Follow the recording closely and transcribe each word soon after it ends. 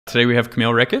Today we have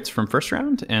Camille Ricketts from First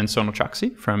Round and Sonal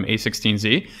Chokshi from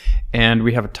A16Z. And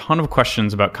we have a ton of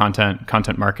questions about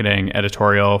content marketing,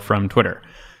 editorial from Twitter.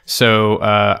 So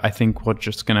I think we're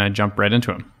just going to jump right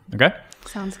into them. Okay?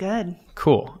 Sounds good.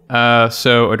 Cool.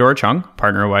 So Adora Chung,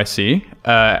 partner YC,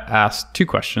 asked 2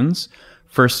 questions.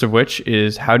 First of which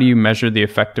is, how do you measure the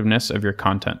effectiveness of your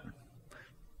content?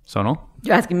 Sonal?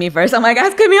 You're asking me first. I'm like,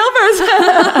 ask Camille first.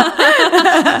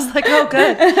 I was like, oh,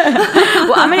 good.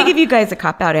 Well, I'm going to give you guys a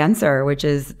cop-out answer, which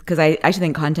is because I actually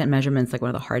think content measurement is like one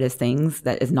of the hardest things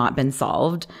that has not been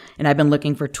solved. And I've been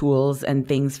looking for tools and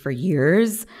things for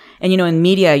years. And, in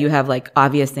media, you have like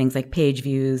obvious things like page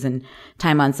views and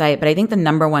time on site. But I think the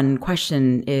number one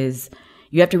question is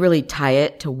you have to really tie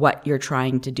it to what you're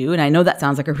trying to do. And I know that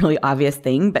sounds like a really obvious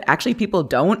thing, but actually people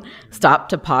don't stop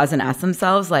to pause and ask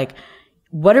themselves, like,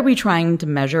 what are we trying to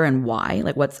measure and why?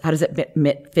 Like, how does it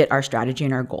fit our strategy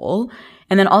and our goal?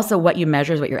 And then also what you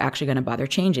measure is what you're actually going to bother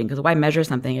changing. Because why measure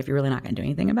something if you're really not going to do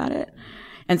anything about it?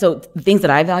 And so the things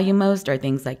that I value most are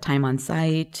things like time on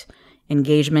site,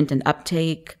 engagement and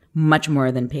uptake, much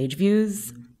more than page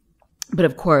views. But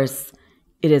of course,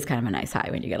 it is kind of a nice high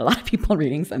when you get a lot of people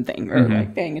reading something or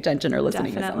like paying attention or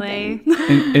listening to something.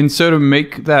 And so to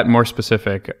make that more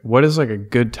specific, what is like a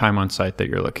good time on site that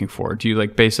you're looking for? Do you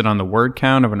like base it on the word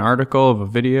count of an article, of a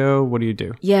video? What do you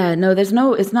do? Yeah, no, it's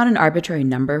not an arbitrary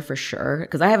number for sure.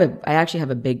 Because I actually have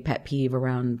a big pet peeve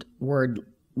around word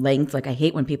length. Like I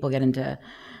hate when people get into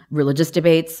religious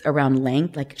debates around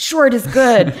length, like short is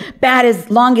good,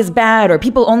 long is bad, or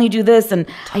people only do this. And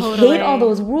totally. I hate all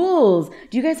those rules.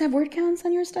 Do you guys have word counts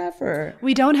on your stuff? Or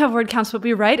we don't have word counts, but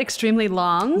we write extremely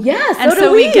long. Yes, and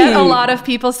so we get a lot of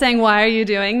people saying, "Why are you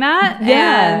doing that?"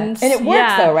 Yeah, and it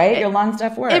works though, right? Your long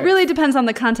stuff works. It really depends on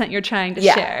the content you're trying to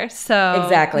share. So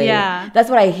exactly, that's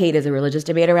what I hate is a religious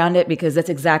debate around it, because that's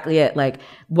exactly it. Like,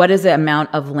 what is the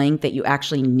amount of length that you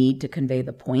actually need to convey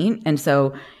the point? And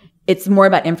so it's more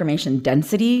about information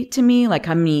density to me. Like,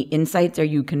 how many insights are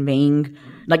you conveying?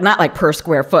 Like, not like per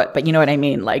square foot, but you know what I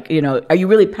mean? Like, are you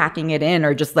really packing it in,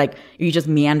 or just like, are you just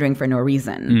meandering for no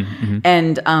reason? Mm-hmm.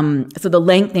 And so the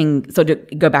length thing, so to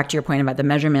go back to your point about the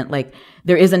measurement, like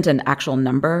there isn't an actual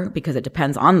number because it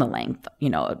depends on the length.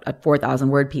 A 4,000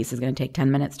 word piece is going to take 10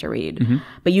 minutes to read. Mm-hmm.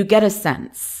 But you get a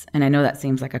sense, and I know that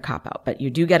seems like a cop-out, but you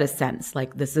do get a sense,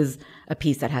 like this is a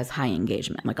piece that has high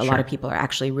engagement. Like a lot of people are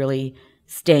actually really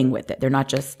staying with it. They're not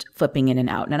just flipping in and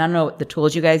out. And I don't know what the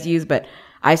tools you guys use, but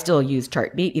I still use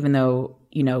Chartbeat, even though,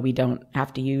 we don't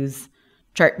have to use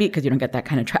Chartbeat because you don't get that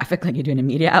kind of traffic like you do in a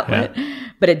media outlet. Yeah.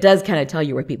 But it does kind of tell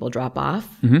you where people drop off.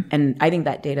 Mm-hmm. And I think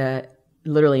that data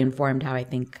literally informed how I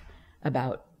think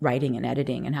about writing and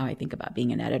editing and how I think about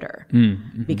being an editor.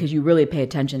 Mm-hmm. Because you really pay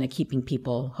attention to keeping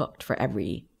people hooked for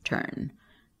every turn,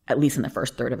 at least in the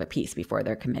first third of a piece before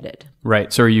they're committed.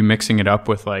 Right. So are you mixing it up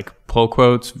with like pull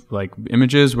quotes, like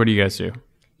images? What do you guys do?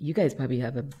 You guys probably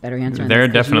have a better answer on They're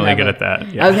this, definitely good at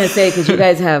that. Yeah. I was going to say, because you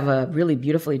guys have a really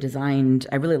beautifully designed,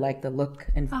 I really like the look.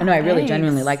 I really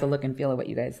genuinely like the look and feel of what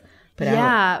you guys put out.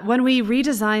 Yeah. When we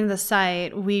redesigned the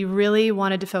site, we really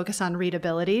wanted to focus on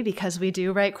readability because we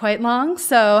do write quite long.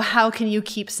 So how can you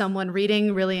keep someone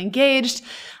reading really engaged?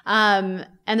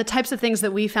 And the types of things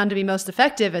that we found to be most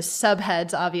effective as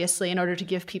subheads, obviously, in order to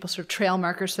give people sort of trail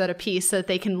markers throughout a piece so that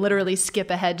they can literally skip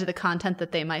ahead to the content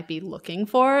that they might be looking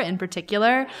for in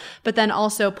particular, but then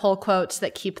also pull quotes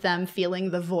that keep them feeling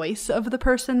the voice of the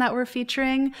person that we're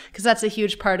featuring, because that's a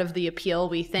huge part of the appeal,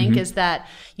 we think, is that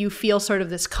you feel sort of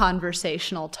this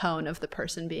conversational tone of the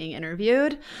person being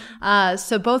interviewed.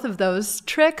 So both of those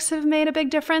tricks have made a big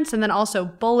difference, and then also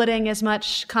bulleting as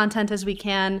much content as we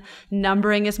can,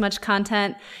 numbering as much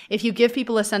content. If you give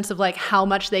people a sense of like how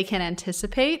much they can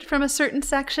anticipate from a certain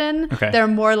section, they're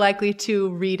more likely to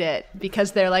read it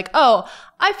because they're like, oh,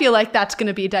 I feel like that's going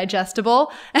to be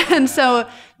digestible. And so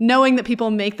knowing that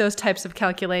people make those types of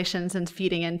calculations and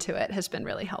feeding into it has been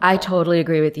really helpful. I totally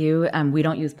agree with you. We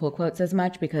don't use pull quotes as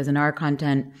much because in our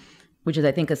content, which is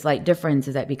I think a slight difference,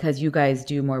 is that because you guys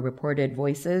do more reported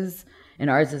voices and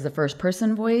ours is a first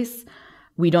person voice,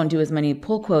 we don't do as many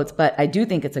pull quotes, but I do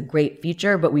think it's a great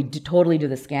feature, but we totally do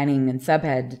the scanning and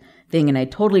subhead thing. And I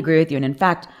totally agree with you. And in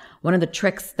fact, one of the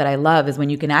tricks that I love is when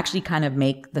you can actually kind of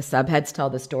make the subheads tell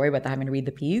the story without having to read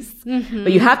the piece. Mm-hmm.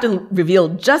 But you have to reveal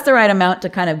just the right amount to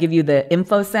kind of give you the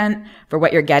info scent for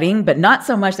what you're getting, but not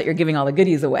so much that you're giving all the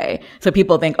goodies away. So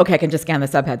people think, okay, I can just scan the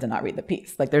subheads and not read the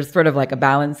piece. Like there's sort of like a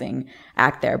balancing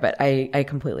act there, but I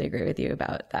completely agree with you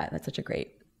about that. That's such a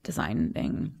great design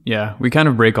thing. Yeah, we kind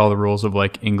of break all the rules of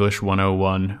like English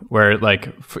 101, where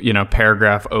like,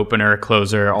 paragraph opener,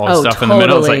 closer, all the stuff in the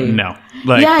middle is like, no.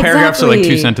 Like paragraphs are like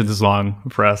 2 sentences long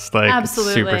for us, like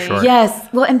Absolutely. super short. Yes.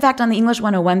 Well, in fact, on the English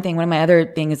 101 thing, one of my other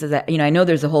things is that, I know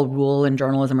there's a whole rule in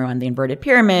journalism around the inverted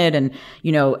pyramid and,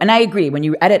 and I agree, when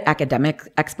you edit academic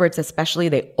experts, especially,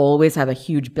 they always have a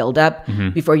huge buildup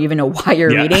before you even know why you're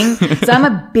reading. So I'm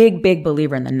a big, big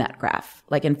believer in the nut graph.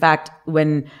 Like, in fact,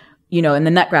 when and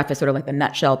the nut graph is sort of like the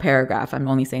nutshell paragraph. I'm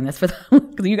only saying this for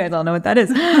because you guys all know what that is.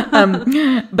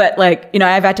 But like,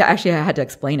 I had to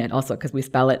explain it also because we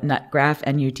spell it nut graph,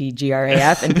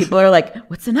 NUTGRAF, and people are like,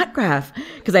 what's a nut graph?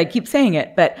 Because I keep saying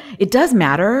it, but it does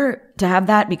matter to have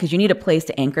that because you need a place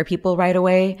to anchor people right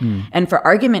away. And for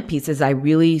argument pieces, I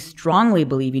really strongly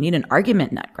believe you need an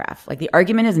argument nut graph. Like the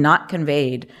argument is not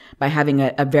conveyed by having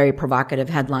a very provocative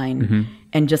headline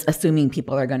and just assuming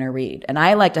people are going to read. And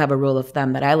I like to have a rule of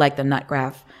thumb that I like the nut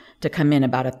graph to come in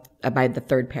by the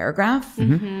third paragraph.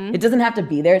 It doesn't have to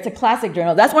be there. It's a classic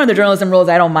journal. That's one of the journalism rules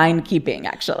I don't mind keeping,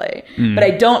 actually. But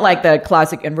I don't like the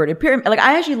classic inverted pyramid. Like,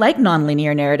 I actually like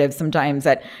nonlinear narratives sometimes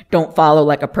that don't follow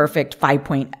like a perfect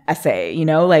 5-point essay,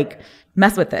 like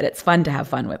mess with it. It's fun to have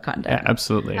fun with content. Yeah,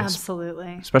 absolutely.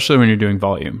 Absolutely. Especially when you're doing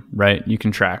volume, right? You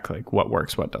can track like what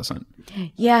works, what doesn't.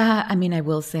 Yeah. I mean, I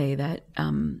will say that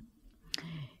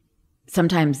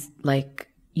sometimes like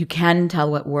you can tell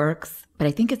what works, but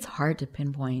I think it's hard to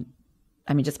pinpoint.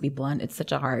 I mean, just to be blunt, it's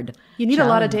such a hard You need challenge.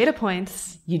 a lot of data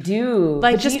points. You do.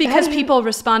 Like, But just because people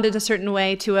responded a certain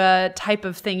way to a type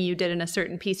of thing you did in a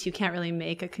certain piece, you can't really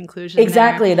make a conclusion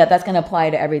Exactly, there. that's going to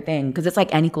apply to everything. Because it's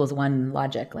like N=1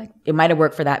 logic. Like, it might have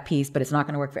worked for that piece, but it's not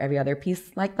going to work for every other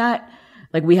piece like that.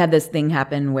 Like, we had this thing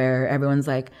happen where everyone's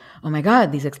like, oh my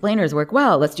God, these explainers work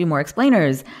well. Let's do more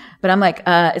explainers. But I'm like,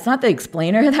 it's not the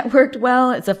explainer that worked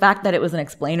well. It's the fact that it was an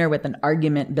explainer with an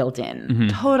argument built in.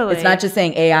 Totally. It's not just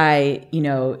saying AI,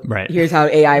 Right. Here's how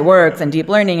AI works and deep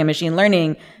learning and machine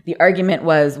learning. The argument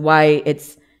was why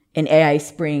it's an AI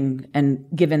spring, and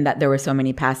given that there were so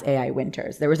many past AI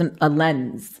winters, there was a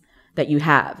lens that you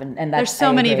have. And that's, there's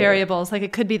so many variables. Like,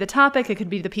 it could be the topic. It could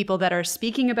be the people that are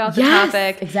speaking about the Yes,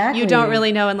 topic. exactly. You don't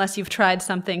really know unless you've tried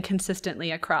something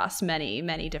consistently across many,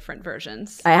 many different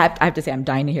versions. I have to say, I'm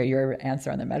dying to hear your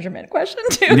answer on the measurement question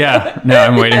too. Yeah, no,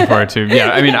 I'm waiting for it too.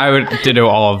 Yeah, I mean, I would ditto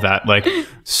all of that. Like,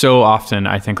 so often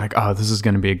I think like, oh, this is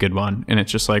going to be a good one. And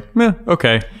it's just like,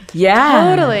 okay.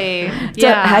 Yeah. Totally. So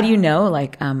Yeah. how do you know,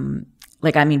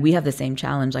 I mean, we have the same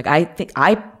challenge. Like, I think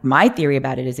my theory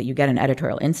about it is that you get an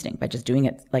editorial instinct by just doing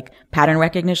it, like pattern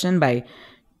recognition by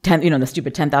the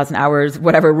stupid 10,000 hours,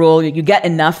 whatever rule. You get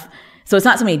enough. So it's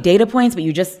not so many data points, but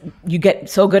you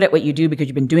get so good at what you do because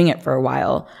you've been doing it for a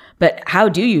while. But how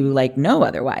do you know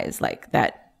otherwise, like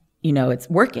that? It's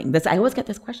working. I always get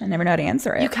this question. I never know how to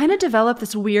answer it. You kind of develop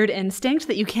this weird instinct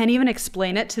that you can't even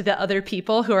explain it to the other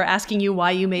people who are asking you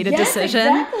why you made a decision.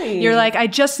 Exactly. You're like, I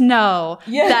just know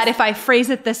that if I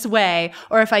phrase it this way,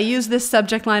 or if I use this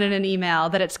subject line in an email,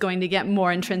 that it's going to get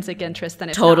more intrinsic interest than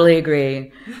if Totally not.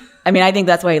 agree. I mean, I think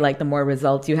that's why the more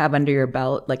results you have under your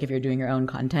belt, like if you're doing your own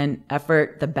content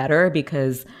effort, the better,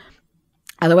 because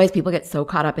otherwise people get so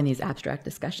caught up in these abstract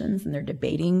discussions and they're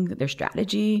debating their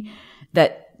strategy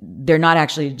that they're not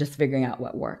actually just figuring out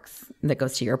what works. That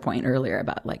goes to your point earlier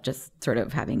about just sort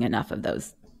of having enough of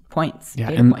those points.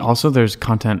 Yeah, and also there's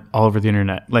content all over the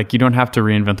internet. Like, you don't have to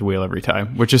reinvent the wheel every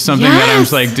time, which is something that I'm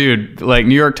just like, dude, like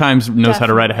New York Times knows how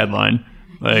to write a headline.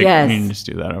 Like, you can just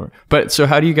do that over. But so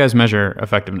how do you guys measure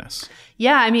effectiveness?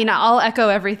 Yeah, I mean, I'll echo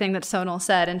everything that Sonal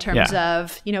said in terms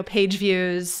of, page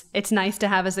views. It's nice to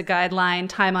have as a guideline.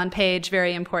 Time on page,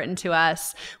 very important to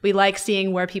us. We like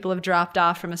seeing where people have dropped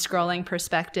off from a scrolling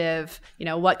perspective.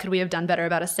 What could we have done better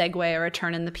about a segue or a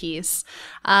turn in the piece?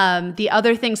 The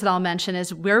other things that I'll mention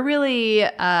is we're really,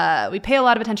 we pay a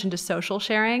lot of attention to social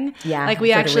sharing. Yeah, like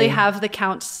we actually have the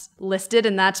counts listed,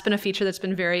 and that's been a feature that's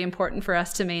been very important for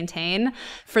us to maintain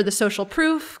for the social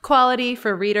proof quality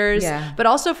for readers, but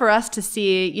also for us to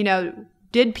see,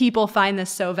 did people find this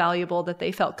so valuable that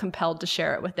they felt compelled to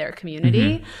share it with their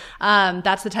community?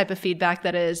 That's the type of feedback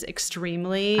that is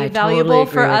extremely valuable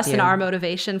for us and our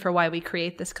motivation for why we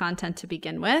create this content to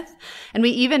begin with. And we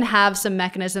even have some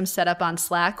mechanisms set up on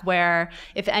Slack where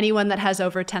if anyone that has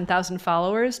over 10,000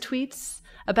 followers tweets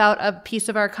about a piece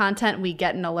of our content, we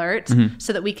get an alert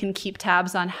so that we can keep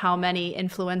tabs on how many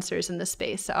influencers in the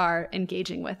space are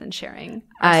engaging with and sharing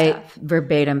our stuff.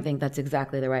 Verbatim think that's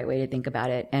exactly the right way to think about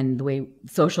it. And the way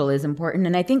social is important.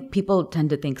 And I think people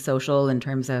tend to think social in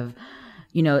terms of,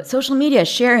 social media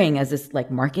sharing as this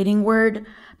marketing word.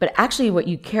 But actually what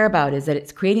you care about is that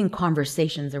it's creating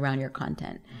conversations around your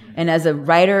content. And as a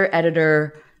writer,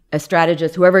 editor, a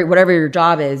strategist, whatever your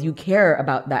job is, you care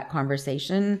about that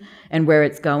conversation and where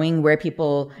it's going, where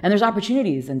people, and there's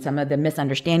opportunities in some of the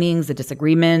misunderstandings, the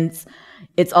disagreements.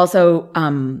 It's also,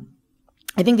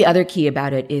 I think the other key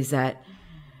about it is that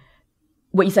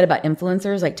what you said about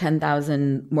influencers, like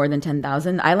 10,000, more than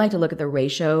 10,000, I like to look at the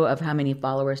ratio of how many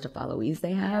followers to followees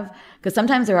they have. Because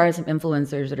sometimes there are some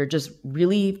influencers that are just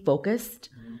really focused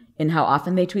in how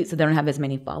often they tweet, so they don't have as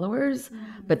many followers,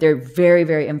 but they're very,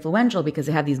 very influential because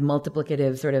they have these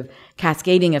multiplicative sort of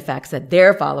cascading effects that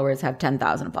their followers have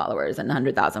 10,000 followers and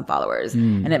 100,000 followers,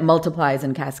 and it multiplies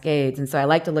and cascades. And so I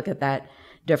like to look at that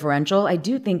differential.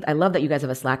 I love that you guys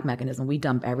have a Slack mechanism. We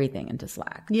dump everything into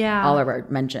Slack. Yeah. All of our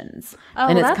mentions. Oh,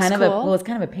 and it's that's kind cool. of it's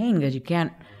kind of a pain because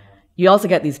you also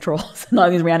get these trolls and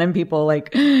all these random people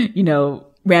like,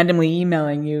 randomly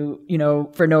emailing you,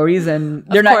 for no reason.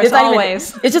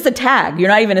 It's just a tag.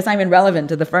 It's not even relevant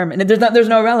to the firm. And there's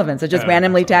no relevance. It's just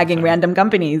randomly tagging random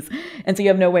companies. And so you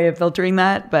have no way of filtering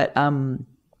that. But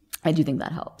I do think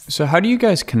that helps. So how do you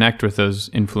guys connect with those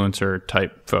influencer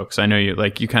type folks? I know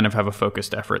you kind of have a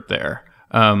focused effort there.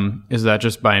 Is that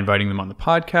just by inviting them on the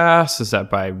podcast? Is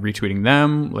that by retweeting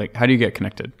them? Like, how do you get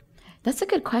connected? That's a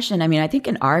good question. I mean, I think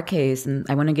in our case, and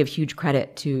I want to give huge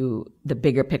credit to the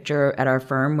bigger picture at our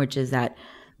firm, which is that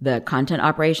the content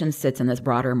operation sits in this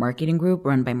broader marketing group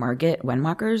run by Margit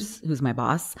Wenmakers, who's my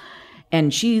boss.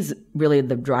 And she's really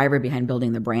the driver behind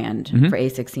building the brand for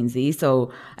A16Z.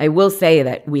 So I will say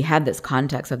that we had this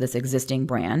context of this existing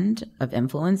brand of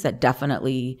influence that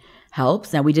definitely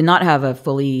helps. Now, we did not have a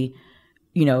fully,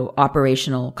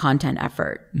 operational content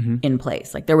effort in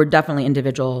place. Like there were definitely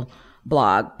individual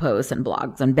blog posts and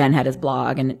blogs, and Ben had his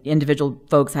blog and individual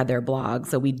folks had their blogs.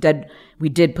 So we did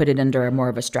put it under more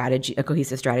of a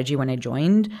cohesive strategy when I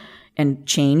joined and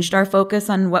changed our focus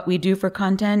on what we do for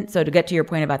content. So to get to your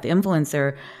point about the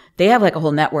influencer, they have like a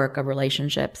whole network of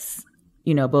relationships,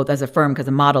 both as a firm, because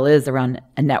the model is around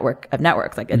a network of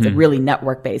networks. Like it's a really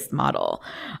network-based model.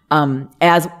 And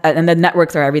the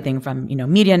networks are everything from,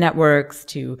 media networks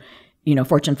to,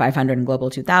 Fortune 500 and Global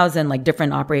 2000, like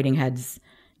different operating heads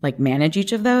like manage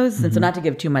each of those. And so not to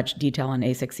give too much detail on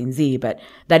A16Z, but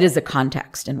that is the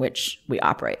context in which we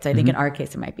operate. So I think in our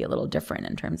case, it might be a little different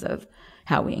in terms of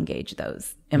how we engage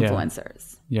those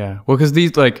influencers. Yeah. Well, because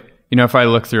these if I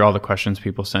look through all the questions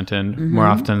people sent in, more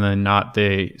often than not,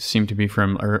 they seem to be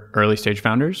from early stage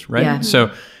founders, right? Yeah.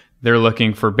 So they're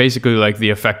looking for basically like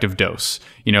the effective dose.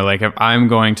 Like if I'm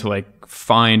going to like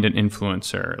find an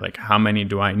influencer, like how many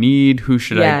do I need? Who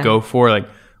should I go for? Like,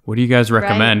 what do you guys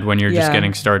recommend when you're just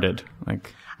getting started?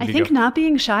 Like, I think not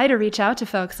being shy to reach out to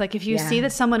folks. Like if you see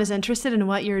that someone is interested in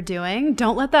what you're doing,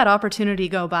 don't let that opportunity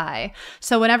go by.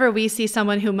 So whenever we see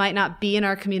someone who might not be in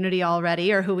our community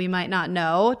already or who we might not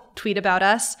know tweet about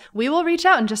us, we will reach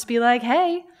out and just be like,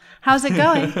 hey, how's it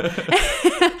going?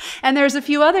 And there's a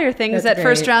few other things at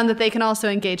First Round that they can also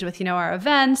engage with, our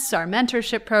events, our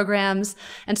mentorship programs.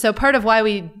 And so part of why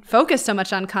we focus so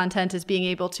much on content is being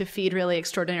able to feed really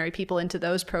extraordinary people into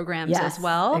those programs as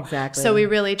well. Exactly. So we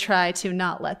really try to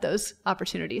not let those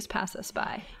opportunities pass us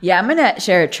by. Yeah, I'm going to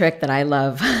share a trick that I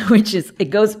love, which is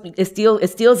it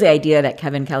steals the idea that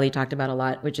Kevin Kelly talked about a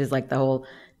lot, which is like the whole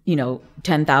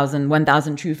 10,000,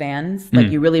 1,000 true fans.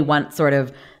 Like you really want sort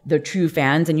of the true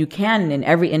fans, and you can in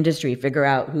every industry figure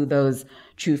out who those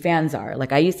true fans are.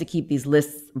 Like I used to keep these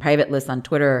lists, private lists on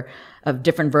Twitter of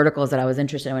different verticals that I was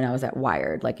interested in when I was at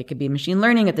Wired. Like it could be machine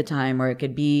learning at the time, or it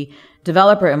could be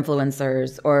developer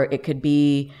influencers, or it could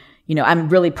be, I'm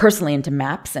really personally into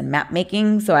maps and map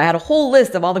making. So I had a whole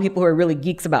list of all the people who are really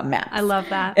geeks about maps. I love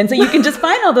that. And so you can just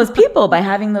find all those people by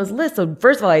having those lists. So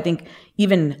first of all, I think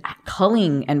even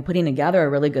culling and putting together a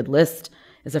really good list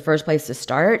is the first place to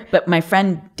start. But my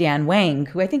friend Dan Wang,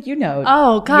 who I think you know.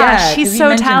 Oh gosh, he's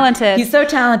so talented. He's so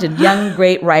talented. Young,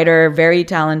 great writer, very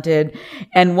talented.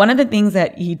 And one of the things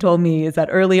that he told me is that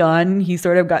early on, he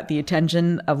sort of got the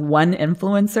attention of one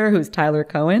influencer who's Tyler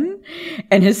Cohen.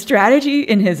 And his strategy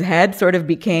in his head sort of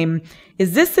became,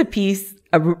 is this a piece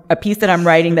that I'm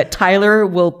writing that Tyler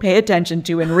will pay attention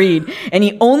to and read? And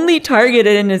he only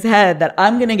targeted in his head that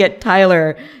I'm going to get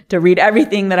Tyler to read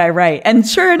everything that I write. And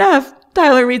sure enough,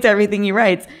 Tyler reads everything he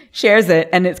writes, shares it,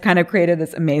 and it's kind of created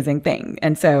this amazing thing.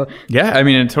 And so, yeah, I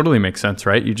mean, it totally makes sense,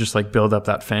 right? You just like build up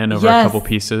that fan over a couple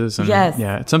pieces, and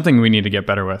yeah, it's something we need to get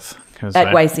better with. At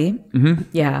YC,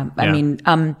 I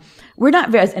mean, we're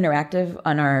not very interactive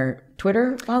on our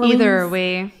Twitter followings. Either are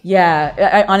we.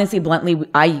 Yeah, honestly, bluntly,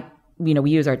 we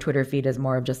use our Twitter feed as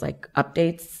more of just like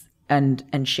updates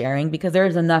and sharing, because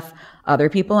there's enough other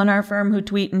people in our firm who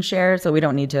tweet and share, so we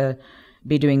don't need to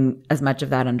be doing as much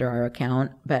of that under our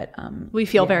account. But we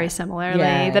feel very similarly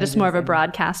that it's more of a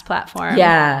broadcast platform.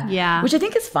 Yeah. Which I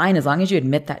think is fine as long as you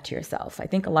admit that to yourself. I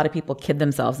think a lot of people kid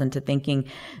themselves into thinking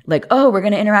like, oh, we're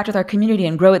going to interact with our community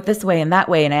and grow it this way and that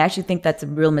way. And I actually think that's a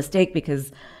real mistake,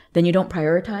 because then you don't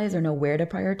prioritize or know where to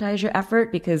prioritize your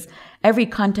effort, because every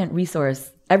content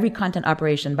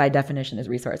operation by definition is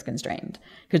resource constrained,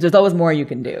 because there's always more you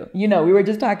can do. We were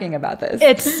just talking about this.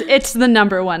 It's the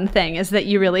number one thing, is that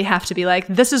you really have to be like,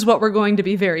 this is what we're going to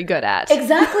be very good at.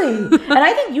 Exactly. And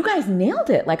I think you guys nailed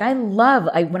it. Like,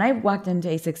 when I walked into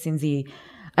A16Z,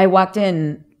 I walked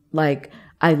in like,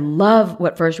 I love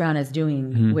what First Round is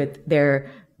doing with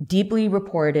their deeply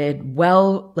reported,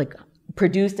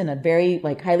 produced in a very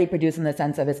highly produced, in the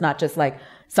sense of it's not just like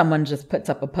someone just puts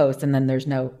up a post and then there's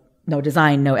no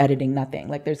design, no editing, nothing.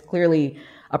 Like, there's clearly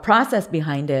a process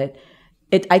behind it.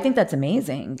 I think that's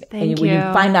amazing. Thank you. When you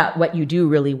find out what you do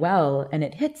really well and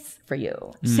it hits for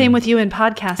you. Same with you in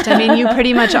podcast. I mean, you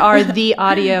pretty much are the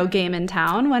audio game in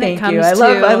town when it comes to I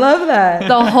love that.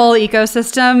 The whole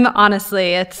ecosystem.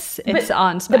 Honestly, it's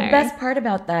awe-inspiring. The best part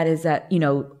about that is that,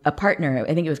 a partner,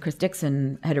 I think it was Chris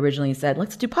Dixon, had originally said,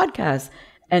 let's do podcasts.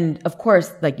 And of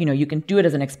course, you can do it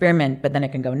as an experiment, but then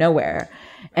it can go nowhere.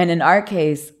 And in our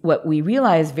case, what we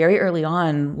realized very early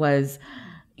on was,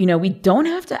 we don't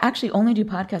have to actually only do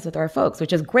podcasts with our folks,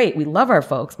 which is great. We love our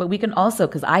folks, but we can also,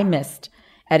 because I missed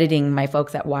editing my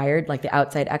folks at Wired, like the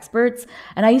outside experts.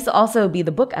 And I used to also be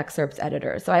the book excerpts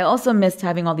editor. So I also missed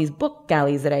having all these book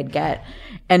galleys that I'd get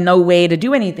and no way to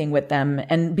do anything with them.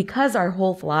 And because our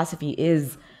whole philosophy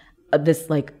is this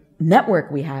network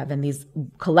we have and these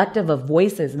collective of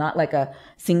voices, not like a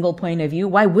single point of view,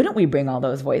 why wouldn't we bring all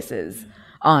those voices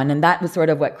on? And that was sort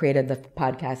of what created the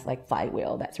podcast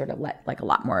flywheel, that sort of let a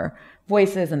lot more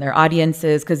voices and their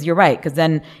audiences. Because you're right, because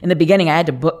then in the beginning I had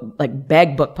to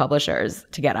beg book publishers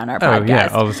to get on our podcast. Oh yeah,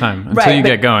 all the time until you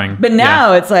get going. But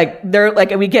now it's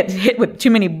we get hit with too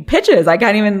many pitches. I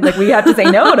can't even we have to say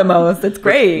no to most. It's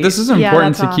great. This is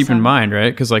important to keep in mind,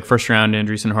 right? Because First Round,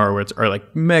 Andreessen, Horowitz are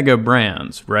mega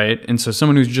brands, right? And so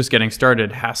someone who's just getting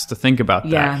started has to think about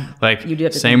that. You do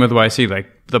have to same with YC.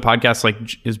 The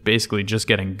podcast is basically just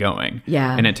getting going.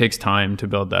 Yeah. And it takes time to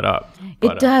build that up.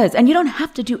 It does. And you don't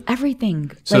have to do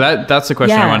everything. So that's the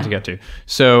question I wanted to get to.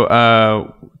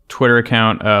 So Twitter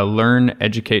account, Learn,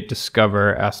 Educate,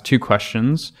 Discover, asked 2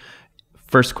 questions.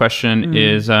 First question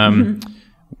is,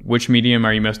 which medium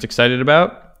are you most excited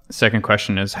about? Second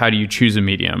question is, how do you choose a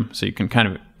medium? So you can kind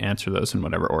of answer those in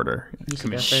whatever order.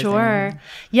 Sure.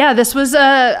 Yeah, this was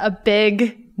a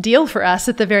big deal for us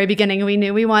at the very beginning. We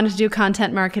knew we wanted to do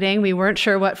content marketing. We weren't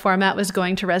sure what format was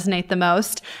going to resonate the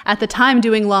most. At the time,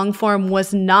 doing long form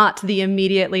was not the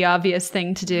immediately obvious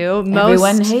thing to do.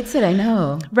 Everyone hates it, I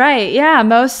know. Right, yeah.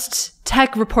 Most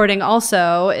tech reporting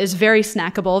also is very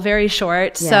snackable, very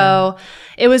short. Yeah. So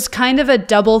it was kind of a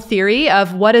double theory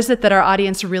of what is it that our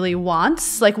audience really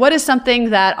wants? What is something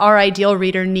that our ideal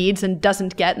reader needs and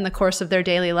doesn't get in the course of their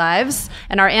daily lives?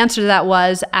 And our answer to that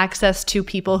was access to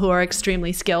people who are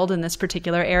extremely skilled in this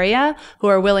particular area, who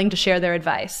are willing to share their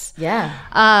advice. Yeah.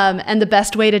 And the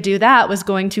best way to do that was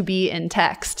going to be in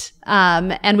text.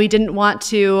 And we didn't want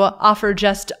to offer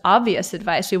just obvious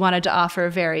advice. We wanted to offer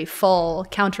very full,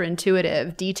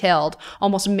 counterintuitive, detailed,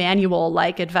 almost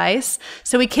manual-like advice.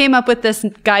 So we came up with this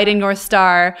guiding North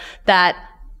Star that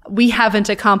we haven't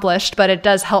accomplished, but it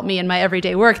does help me in my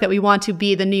everyday work, that we want to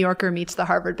be the New Yorker meets the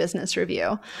Harvard Business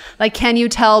Review. Can you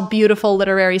tell beautiful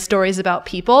literary stories about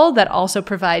people that also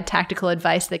provide tactical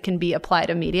advice that can be applied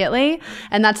immediately?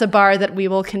 And that's a bar that we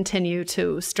will continue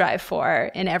to strive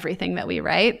for in everything that we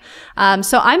write.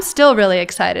 So I'm still really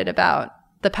excited about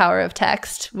the power of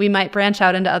text. We might branch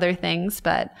out into other things,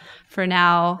 but for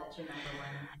now...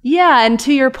 Yeah, and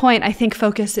to your point, I think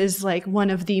focus is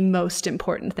one of the most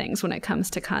important things when it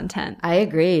comes to content. I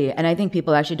agree. And I think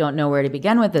people actually don't know where to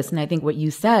begin with this. And I think what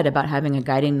you said about having a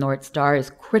guiding North Star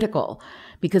is critical,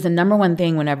 because the number one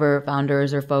thing whenever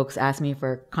founders or folks ask me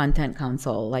for content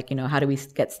counsel, how do we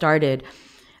get started?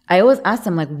 I always ask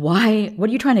them, why, what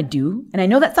are you trying to do? And I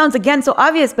know that sounds, again, so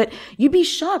obvious, but you'd be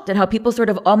shocked at how people sort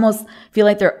of almost feel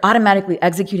like they're automatically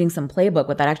executing some playbook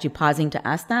without actually pausing to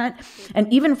ask that. And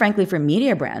even frankly, for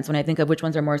media brands, when I think of which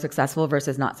ones are more successful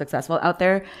versus not successful out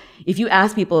there, if you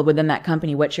ask people within that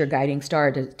company, what's your guiding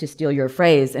star, to steal your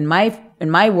phrase, in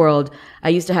my world, I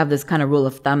used to have this kind of rule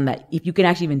of thumb that if you can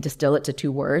actually even distill it to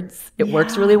 2 words, it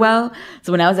works really well.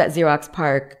 So when I was at Xerox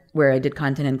PARC, where I did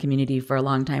content and community for a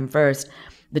long time first,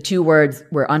 the 2 words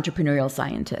were entrepreneurial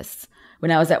scientists,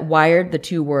 When I was at Wired, the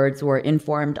 2 words were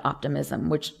informed optimism,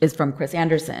 which is from Chris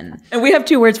Andreessen. And we have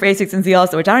 2 words for A16Z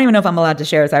also, which I don't even know if I'm allowed to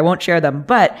share, so I won't share them.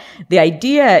 But the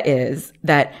idea is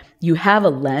that you have a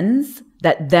lens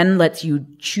that then lets you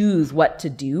choose what to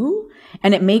do.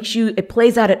 And it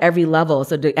plays out at every level.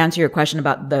 So to answer your question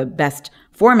about the best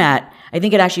format, I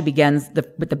think it actually begins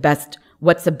with the best.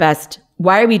 What's the best?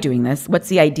 Why are we doing this? What's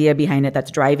the idea behind it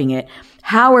that's driving it?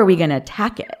 How are we going to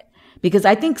attack it? Because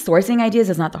I think sourcing ideas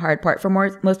is not the hard part for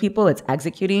most people. It's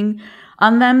executing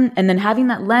on them. And then having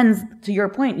that lens, to your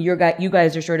point, you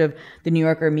guys are sort of the New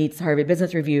Yorker meets Harvard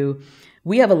Business Review.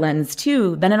 We have a lens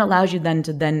too. Then it allows you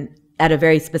to at a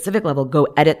very specific level, go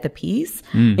edit the piece,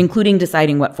 including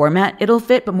deciding what format it'll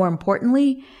fit. But more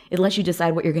importantly, it lets you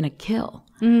decide what you're going to kill.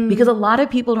 Because a lot of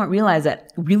people don't realize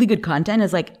that really good content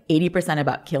is like 80%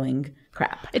 about killing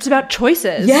crap. It's about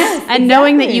choices. Yes, and exactly.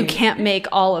 knowing that you can't make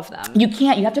all of them. You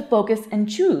can't. You have to focus and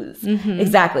choose.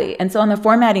 Exactly. And so on the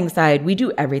formatting side, we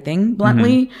do everything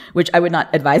bluntly, which I would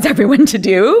not advise everyone to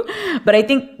do. But I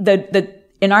think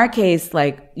in our case,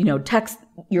 like, text,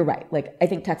 you're right. Like, I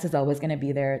think text is always going to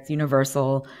be there. It's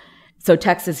universal. So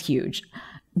text is huge.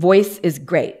 Voice is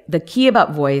great. The key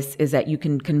about voice is that you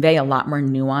can convey a lot more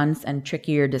nuance and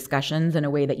trickier discussions in a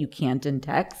way that you can't in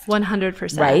text.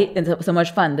 100%. Right? And so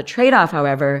much fun. The trade-off,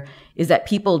 however, is that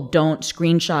people don't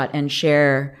screenshot and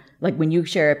share. Like when you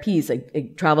share a piece,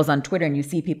 it travels on Twitter and you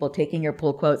see people taking your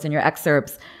pull quotes and your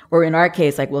excerpts. Or in our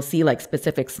case, like we'll see like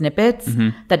specific snippets.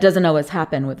 That doesn't always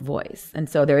happen with voice. And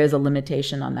so there is a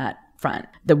limitation on that front.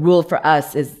 The rule for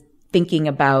us is thinking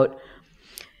about,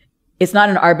 it's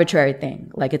not an arbitrary thing.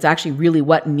 Like it's actually really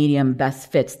what medium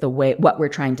best fits what we're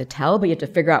trying to tell, but you have to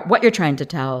figure out what you're trying to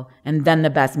tell and then the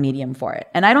best medium for it.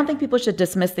 And I don't think people should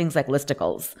dismiss things like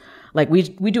listicles. Like we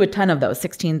do a ton of those,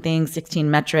 16 things, 16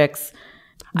 metrics.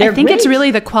 I think it's really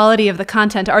the quality of the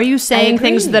content. Are you saying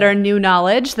things that are new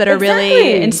knowledge, that are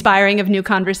really inspiring of new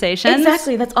conversations?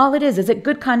 Exactly. That's all it is. Is it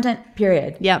good content,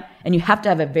 period? Yep. And you have to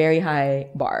have a very high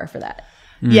bar for that.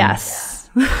 Yes.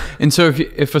 And so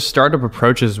if a startup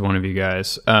approaches one of you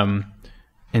guys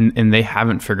and they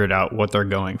haven't figured out what they're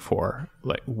going for,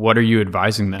 like what are you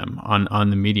advising them on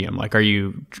the medium? Like, are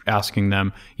you asking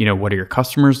them, what are your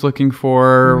customers looking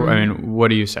for? I mean, what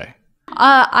do you say?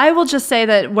 I will just say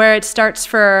that where it starts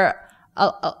for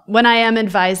when I am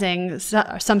advising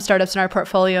some startups in our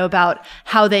portfolio about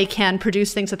how they can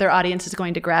produce things that their audience is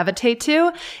going to gravitate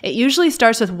to, it usually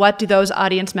starts with what do those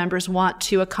audience members want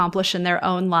to accomplish in their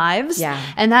own lives. Yeah.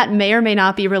 And that may or may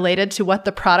not be related to what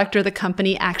the product or the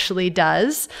company actually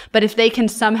does. But if they can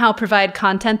somehow provide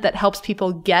content that helps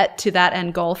people get to that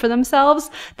end goal for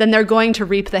themselves, then they're going to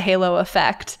reap the halo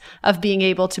effect of being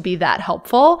able to be that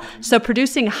helpful. So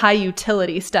producing high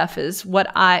utility stuff is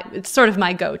it's sort of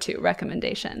my go-to recommendation.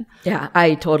 Yeah,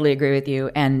 I totally agree with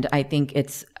you. And I think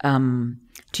it's, to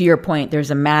your point,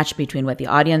 there's a match between what the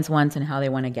audience wants and how they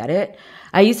want to get it.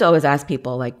 I used to always ask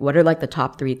people, like, what are like the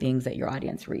top 3 things that your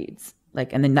audience reads?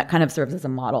 Like, and then that kind of serves as a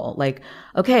model. Like,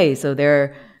 okay, so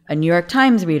they're a New York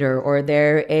Times reader, or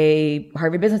they're a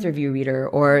Harvard Business Review reader,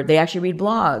 or they actually read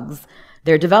blogs.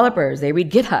 They're developers. They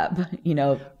read GitHub,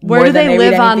 Where do they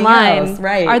live online? Else,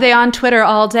 right. Are they on Twitter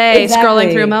all day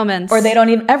scrolling through moments? Or they don't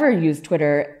even ever use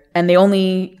Twitter and they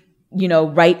only,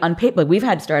 write on paper. We've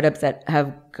had startups that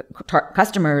have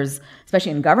customers,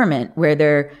 especially in government, where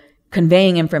they're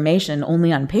conveying information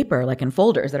only on paper, like in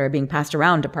folders that are being passed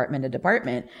around department to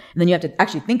department. And then you have to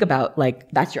actually think about,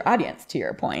 like, that's your audience, to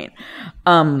your point.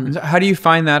 How do you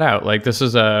find that out? Like, this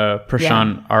is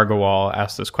Prashant Argawal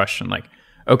asked this question, like,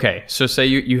 okay, so say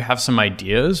you have some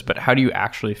ideas, but how do you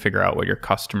actually figure out what your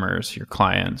customers, your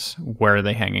clients, where are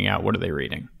they hanging out? What are they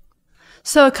reading?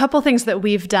 So a couple things that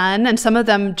we've done, and some of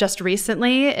them just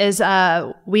recently, is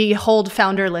we hold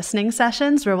founder listening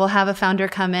sessions where we'll have a founder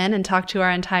come in and talk to our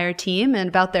entire team and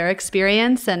about their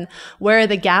experience and where are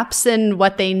the gaps in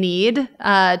what they need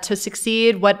to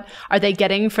succeed. What are they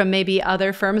getting from maybe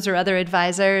other firms or other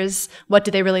advisors? What do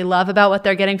they really love about what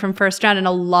they're getting from First Round? And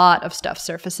a lot of stuff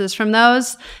surfaces from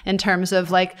those in terms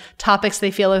of like topics they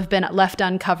feel have been left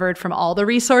uncovered from all the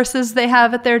resources they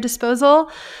have at their disposal.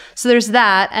 So there's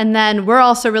that. And then we're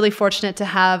also really fortunate to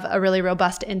have a really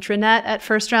robust intranet at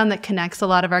First Round that connects a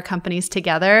lot of our companies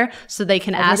together so they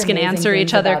can ask and answer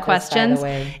each other questions.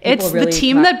 It's the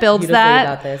team that builds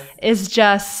that is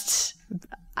just,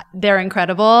 they're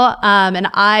incredible. And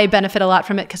I benefit a lot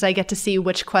from it because I get to see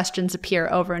which questions appear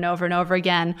over and over and over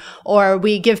again. Or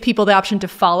we give people the option to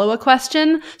follow a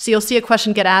question. So you'll see a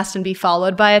question get asked and be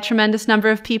followed by a tremendous number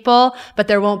of people, but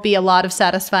there won't be a lot of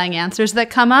satisfying answers that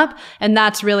come up. And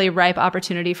that's really ripe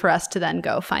opportunity for us to then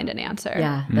go find an answer.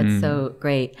 Yeah, that's so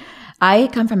great. I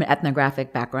come from an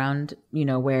ethnographic background,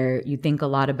 where you think a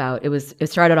lot about, it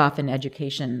started off in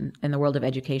education, in the world of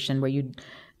education, where you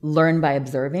learn by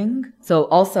observing. So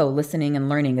also listening and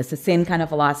learning is the same kind of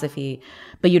philosophy,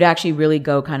 but you'd actually really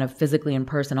go kind of physically in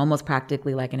person, almost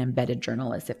practically like an embedded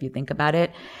journalist, if you think about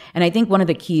it. And I think one of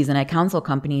the keys, and I counsel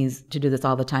companies to do this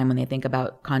all the time when they think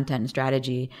about content and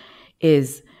strategy,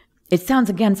 is, it sounds,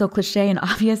 again, so cliche and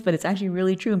obvious, but it's actually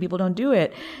really true and people don't do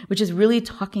it, which is really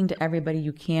talking to everybody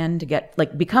you can to get,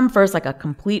 become first like a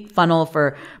complete funnel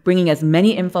for bringing as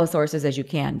many info sources as you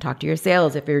can. Talk to your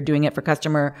sales if you're doing it for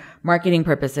customer marketing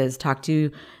purposes. Talk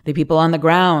to the people on the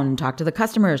ground. Talk to the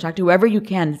customers. Talk to whoever you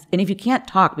can. And if you can't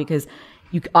talk, because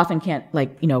you often can't,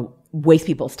 waste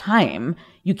people's time,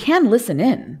 you can listen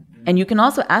in. And you can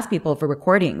also ask people for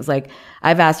recordings.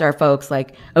 I've asked our folks,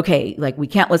 okay, we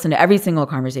can't listen to every single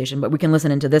conversation, but we can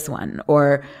listen into this one.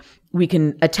 Or we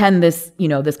can attend this,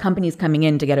 this company's coming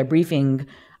in to get a briefing.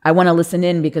 I want to listen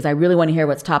in because I really want to hear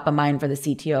what's top of mind for the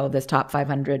CTO of this top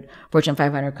 500, Fortune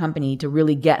 500 company, to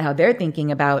really get how they're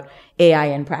thinking about AI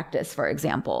in practice, for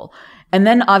example. And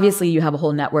then obviously you have a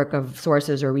whole network of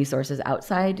sources or resources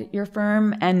outside your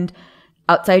firm and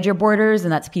outside your borders.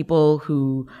 And that's people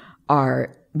who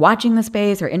are watching the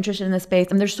space or interested in the space.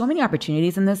 And there's so many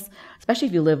opportunities in this, especially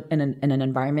if you live in an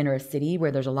environment or a city where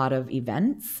there's a lot of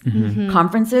events,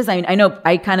 conferences. I know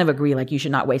I kind of agree, you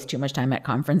should not waste too much time at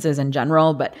conferences in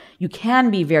general, but you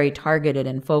can be very targeted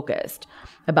and focused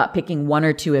about picking one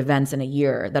or two events in a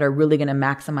year that are really going to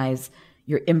maximize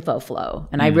your info flow.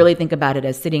 And I really think about it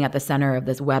as sitting at the center of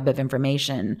this web of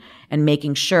information and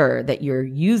making sure that you're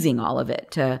using all of it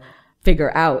to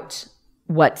figure out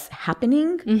what's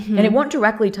happening. And it won't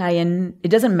directly tie in. It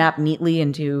doesn't map neatly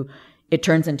it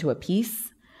turns into a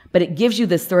piece, but it gives you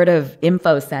this sort of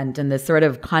info scent and this sort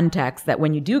of context that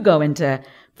when you do go into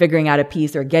figuring out a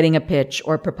piece or getting a pitch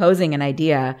or proposing an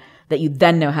idea, that you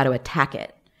then know how to attack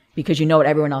it because you know what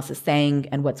everyone else is saying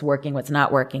and what's working, what's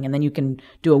not working. And then you can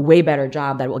do a way better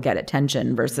job that will get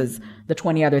attention versus the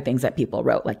 20 other things that people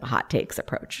wrote, like the hot takes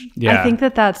approach. Yeah. I think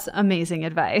that's amazing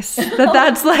advice.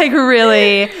 That's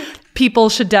really... People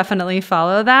should definitely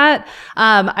follow that.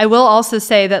 I will also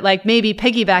say that maybe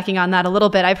piggybacking on that a little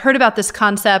bit, I've heard about this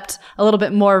concept a little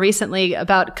bit more recently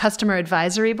about customer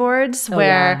advisory boards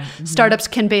where startups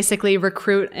can basically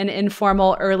recruit an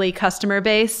informal early customer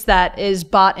base that is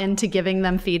bought into giving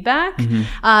them feedback.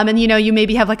 And you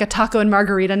maybe have a taco and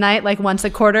margarita night once a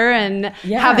quarter and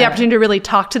have the opportunity to really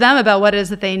talk to them about what it is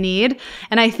that they need.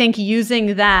 And I think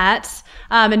using that,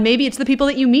 and maybe it's the people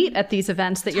that you meet at these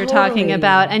events that you're talking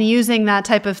about, and using that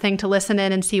type of thing to listen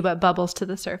in and see what bubbles to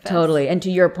the surface. Totally. And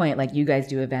to your point, you guys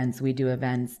do events, we do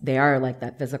events. They are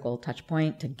that physical touch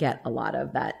point to get a lot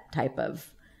of that type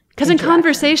of Because in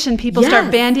conversation, people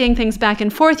start bandying things back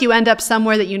and forth. You end up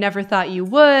somewhere that you never thought you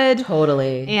would.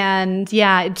 Totally. And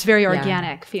it's very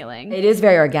organic feeling. It is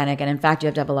very organic. And in fact, you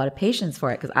have to have a lot of patience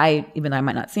for it because even though I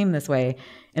might not seem this way,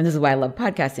 and this is why I love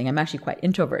podcasting, I'm actually quite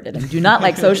introverted and do not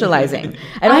like socializing.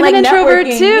 I'm an introvert too.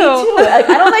 Me too. I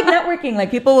don't like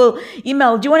networking. People will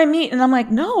email, do you want to meet? And I'm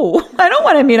like, no, I don't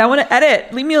want to meet. I want to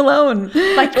edit. Leave me alone.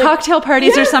 Cocktail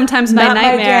parties are sometimes my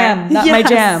nightmare. Not my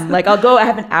jam. I'll go, I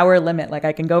have an hour limit.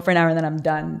 I can go for an hour and then I'm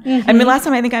done. I mean, last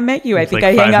time I think I met you, I think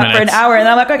I hang out for an hour and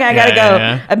then I'm like, okay, I gotta go.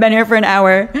 Yeah. I've been here for an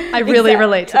hour. I really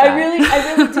relate to that. I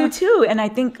really do too. And I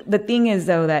think the thing is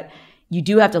though that you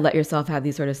do have to let yourself have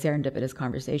these sort of serendipitous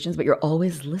conversations, but you're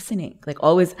always listening.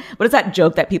 Always, what is that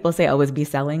joke that people say, always be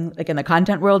selling? In the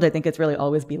content world, I think it's really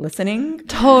always be listening.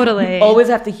 Totally. You always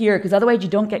have to hear, because otherwise you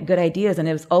don't get good ideas. And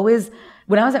it was always,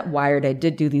 when I was at Wired, I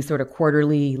did do these sort of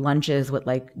quarterly lunches with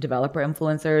developer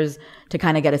influencers to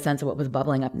kind of get a sense of what was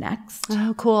bubbling up next.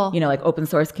 Oh, cool. Open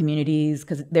source communities,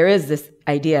 because there is this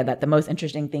idea that the most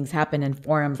interesting things happen in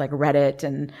forums like Reddit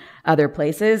and other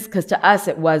places. Because to us,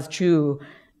 it was true.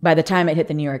 By the time it hit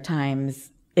the New York Times,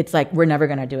 it's we're never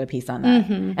going to do a piece on that.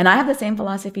 Mm-hmm. And I have the same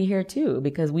philosophy here too,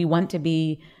 because we want to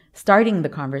be starting the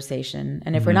conversation.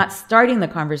 And if we're not starting the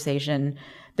conversation,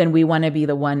 then we want to be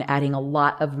the one adding a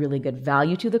lot of really good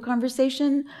value to the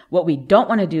conversation. What we don't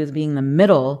want to do is be in the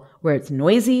middle where it's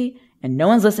noisy and no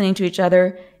one's listening to each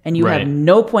other and you have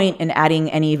no point in adding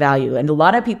any value. And a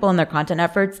lot of people in their content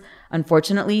efforts,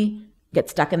 unfortunately, get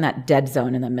stuck in that dead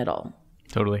zone in the middle.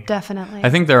 Totally. Definitely. I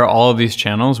think there are all of these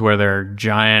channels where there are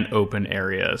giant open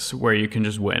areas where you can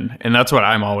just win. And that's what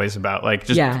I'm always about.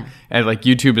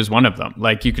 YouTube is one of them.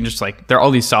 You can just there are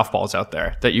all these softballs out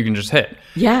there that you can just hit.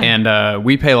 Yeah. And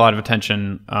we pay a lot of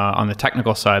attention on the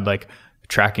technical side,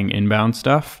 tracking inbound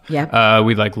stuff. Yeah.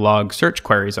 We log search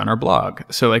queries on our blog.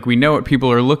 So we know what people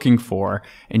are looking for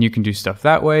and you can do stuff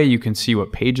that way. You can see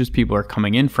what pages people are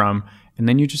coming in from. and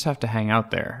then you just have to hang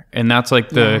out there. And that's like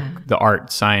the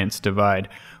art science divide,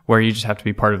 where you just have to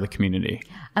be part of the community.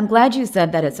 I'm glad you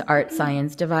said that it's art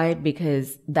science divide,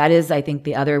 because that is, I think,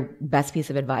 the other best piece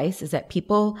of advice is that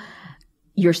people,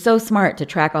 you're so smart to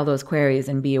track all those queries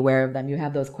and be aware of them. You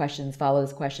have those questions, follow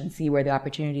those questions, see where the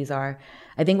opportunities are.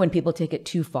 I think when people take it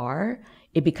too far,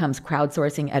 it becomes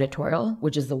crowdsourcing editorial,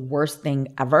 which is the worst thing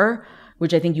ever,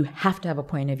 which I think you have to have a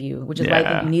point of view, which is why I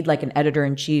think you need like an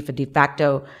editor-in-chief, a de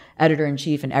facto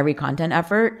editor-in-chief in every content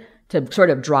effort to sort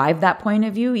of drive that point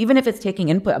of view, even if it's taking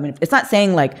input. I mean, it's not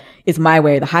saying like it's my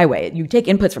way or the highway. You take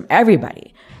inputs from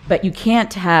everybody, but you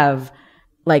can't have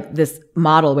like this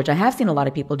model, which I have seen a lot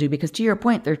of people do, because to your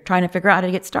point, they're trying to figure out how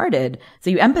to get started. So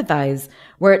you empathize,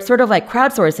 where it's sort of like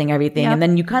crowdsourcing everything, and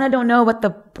then you kind of don't know what the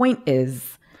point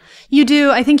is. You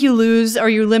do. I think you lose or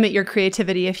you limit your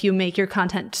creativity if you make your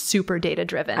content super data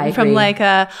driven. From like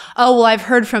I've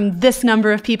heard from this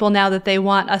number of people now that they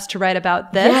want us to write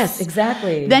about this. Yes,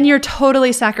 exactly. Then you're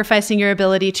totally sacrificing your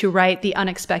ability to write the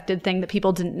unexpected thing that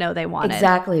people didn't know they wanted.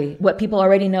 Exactly. What people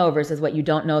already know versus what you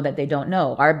don't know that they don't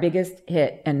know. Our biggest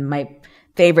hit and my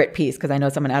favorite piece, because I know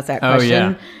someone asked that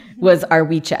question, was our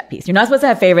WeChat piece. You're not supposed to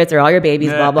have favorites. They're all your babies,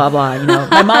 blah, blah, blah. You know,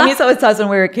 my mom used to always tell us when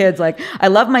we were kids, like, I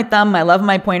love my thumb, I love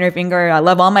my pointer finger, I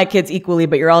love all my kids equally,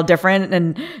 but you're all different.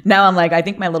 And now I'm like, I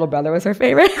think my little brother was her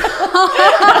favorite.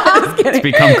 It's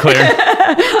become clear.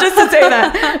 Just to say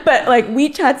that. But like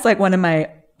WeChat's like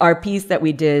our piece that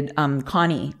we did,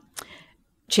 Connie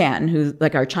Chan, who's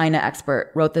like our China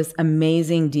expert, wrote this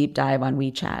amazing deep dive on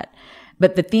WeChat.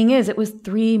 But the thing is, it was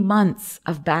 3 months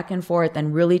of back and forth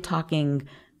and really talking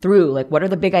through, like, what are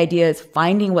the big ideas,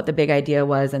 finding what the big idea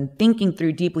was, and thinking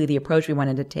through deeply the approach we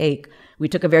wanted to take. We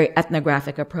took a very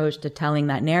ethnographic approach to telling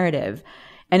that narrative.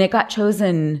 And it got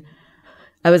chosen.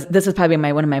 This was probably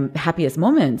one of my happiest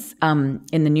moments. In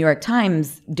the New York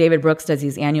Times, David Brooks does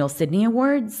these annual Sydney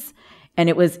Awards. And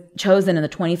it was chosen in the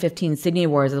 2015 Sydney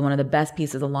Awards as one of the best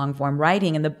pieces of long-form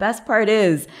writing. And the best part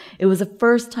is, it was the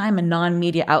first time a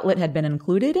non-media outlet had been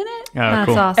included in it. Oh, That's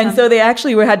cool. awesome. And so they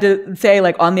actually had to say,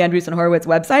 like, on the Andreessen Horowitz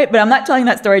website, but I'm not telling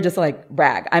that story just to, like,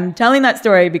 brag. I'm telling that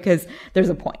story because there's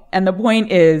a point. And the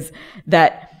point is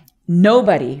that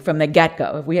nobody from the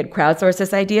get-go, if we had crowdsourced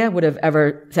this idea, would have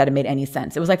ever said it made any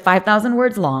sense. It was like 5,000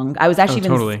 words long. I was actually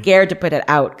even scared to put it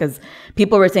out because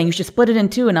people were saying, you should split it in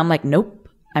two. And I'm like, nope.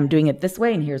 I'm doing it this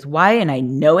way, and here's why, and I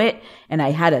know it, and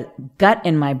I had a gut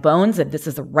in my bones that this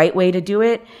is the right way to do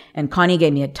it, and Connie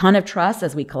gave me a ton of trust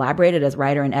as we collaborated as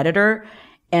writer and editor,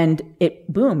 and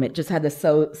it just had this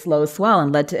so slow swell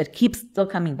and led to, it keeps still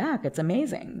coming back. It's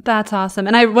amazing. That's awesome.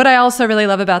 And what I also really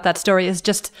love about that story is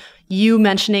just you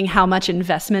mentioning how much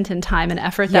investment and time and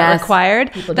effort that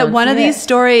required. That one of these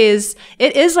stories,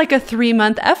 it is like a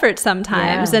 3-month effort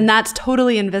sometimes. And that's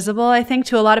totally invisible, I think,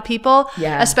 to a lot of people,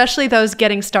 especially those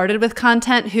getting started with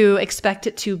content who expect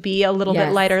it to be a little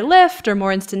bit lighter lift or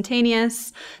more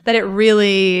instantaneous, that it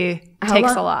really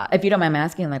takes a lot. If you don't mind me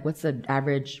asking, like, what's the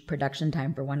average production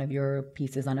time for one of your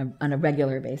pieces on a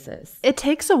regular basis? It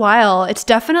takes a while. It's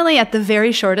definitely at the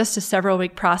very shortest a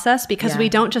several-week process because we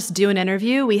don't just do an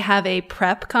interview. We have a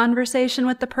prep conversation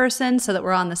with the person so that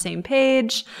we're on the same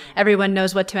page. Everyone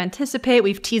knows what to anticipate.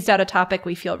 We've teased out a topic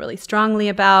we feel really strongly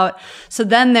about. So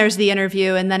then there's the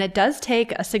interview, and then it does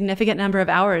take a significant number of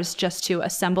hours just to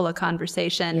assemble a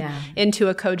conversation into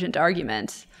a cogent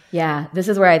argument. Yeah, this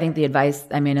is where I think the advice,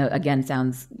 I mean, again,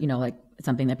 sounds, like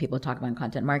something that people talk about in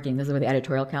content marketing. This is where the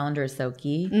editorial calendar is so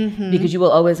key because you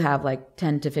will always have like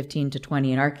 10 to 15 to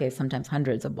 20, in our case, sometimes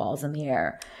hundreds of balls in the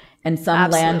air. And some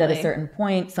land at a certain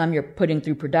point, some you're putting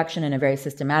through production in a very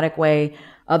systematic way.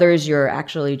 Others you're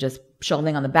actually just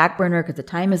shelving on the back burner because the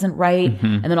time isn't right.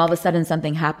 And then all of a sudden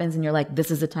something happens and you're like, this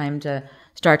is the time to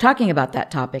start talking about that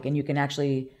topic. And you can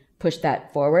actually push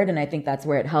that forward. And I think that's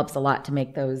where it helps a lot to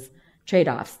make those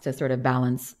trade-offs to sort of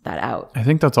balance that out. I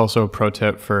think that's also a pro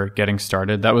tip for getting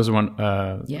started. That was when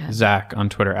Zach on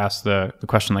Twitter asked the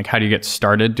question, like, how do you get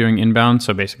started doing inbound?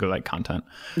 So basically like content.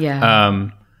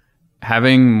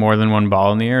 Having more than one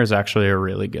ball in the air is actually a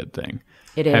really good thing.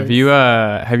 It is. Have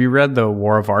you read The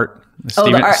War of Art?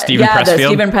 Steven Pressfield? The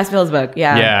Steven Pressfield's book.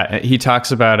 Yeah. He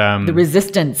talks about the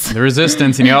resistance. The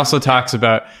resistance, and he also talks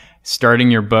about starting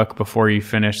your book before you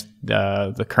finish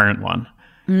the current one.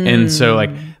 And so like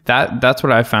that's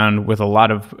what I found with a lot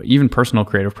of even personal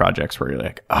creative projects where you're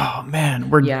like, oh man,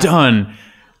 we're done.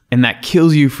 And that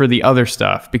kills you for the other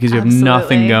stuff because you have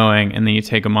nothing going, and then you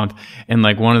take a month. And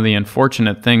like one of the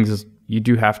unfortunate things is you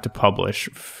do have to publish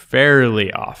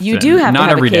fairly often. You do have not to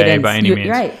have every a day cadence. by any means.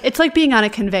 Right. It's like being on a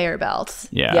conveyor belt.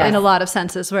 Yeah. Yes. In a lot of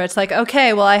senses, where it's like,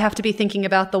 okay, well, I have to be thinking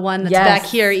about the one that's Yes. back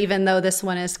here, even though this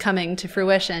one is coming to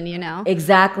fruition, you know?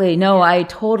 Exactly. No, I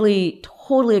totally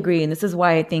agree. And this is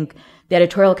why I think the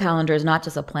editorial calendar is not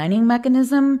just a planning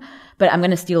mechanism, but I'm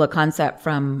going to steal a concept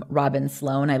from Robin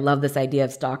Sloan. I love this idea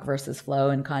of stock versus flow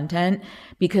in content,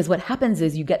 because what happens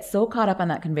is you get so caught up on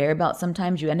that conveyor belt,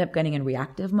 sometimes you end up getting in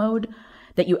reactive mode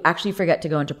that you actually forget to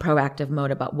go into proactive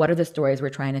mode about what are the stories we're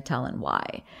trying to tell and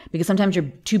why. Because sometimes you're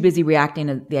too busy reacting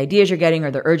to the ideas you're getting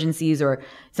or the urgencies, or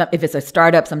if it's a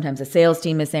startup, sometimes a sales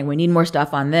team is saying, we need more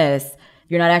stuff on this.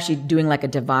 You're not actually doing like a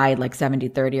divide, like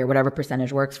 70-30 or whatever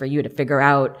percentage works for you to figure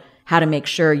out how to make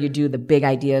sure you do the big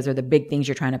ideas or the big things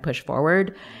you're trying to push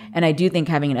forward. And I do think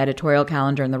having an editorial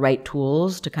calendar and the right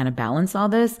tools to kind of balance all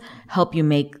this help you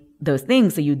make those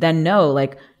things. So you then know,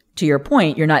 like, to your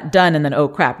point, you're not done and then, oh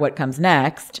crap, what comes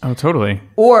next? Oh, totally.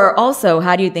 Or also,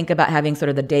 how do you think about having sort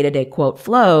of the day-to-day quote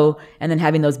flow and then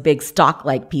having those big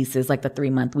stock-like pieces like the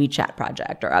 3-month WeChat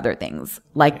project or other things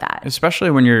like that? Especially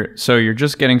when you're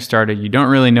just getting started, you don't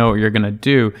really know what you're going to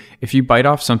do. If you bite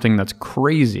off something that's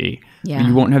crazy,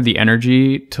 you won't have the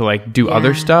energy to like do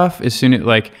other stuff. As soon as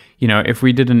like, you know, if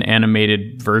we did an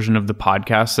animated version of the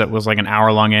podcast that was like an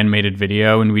hour-long animated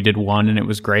video and we did one and it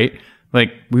was great,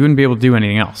 like we wouldn't be able to do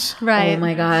anything else. Right. Oh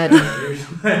my God.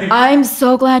 I'm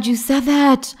so glad you said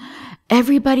that.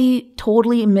 Everybody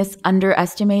totally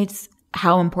underestimates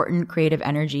how important creative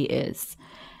energy is.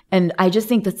 And I just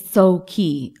think that's so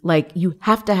key. Like, you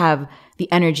have to have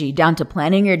the energy down to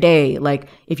planning your day. Like,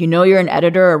 if you know you're an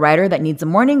editor or writer that needs a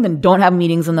morning, then don't have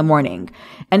meetings in the morning.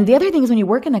 And the other thing is, when you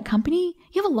work in a company,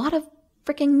 you have a lot of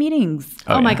freaking meetings.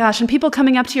 Oh my gosh. And people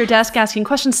coming up to your desk asking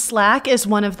questions. Slack is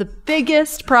one of the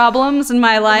biggest problems in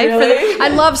my life. Really? I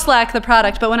love Slack, the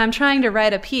product, but when I'm trying to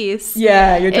write a piece,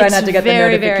 Yeah, you're trying not to get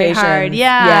very, the notifications. very hard.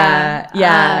 Yeah.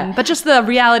 Yeah. But just the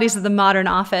realities of the modern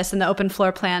office and the open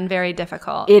floor plan, very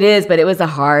difficult. It is, but it was a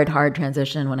hard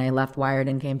transition when I left Wired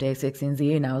and came to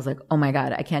A16Z. And I was like, oh my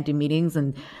God, I can't do meetings.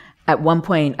 And at one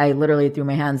point, I literally threw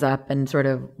my hands up and sort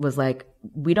of was like,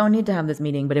 we don't need to have this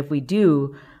meeting. But if we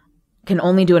do, can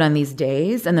only do it on these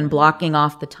days, and then blocking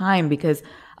off the time, because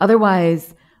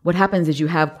otherwise what happens is you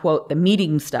have, quote, the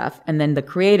meeting stuff and then the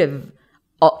creative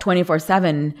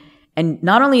 24/7. And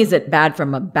not only is it bad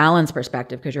from a balance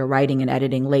perspective because you're writing and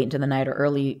editing late into the night or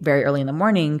very early in the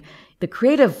morning, the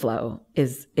creative flow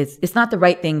it's not the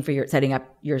right thing for setting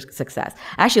up your success.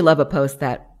 I actually love a post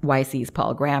that YC's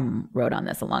Paul Graham wrote on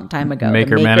this a long time ago.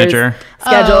 Maker The manager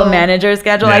schedule.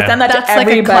 Yeah. I send that That's to like a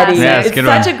everybody. classic. Yeah, it's It's a good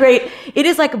such one. a great, it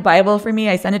is like a Bible for me.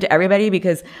 I send it to everybody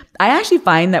because I actually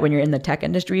find that when you're in the tech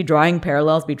industry, drawing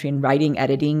parallels between writing,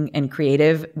 editing, and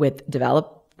creative with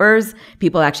developers,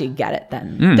 people actually get it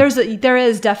then. There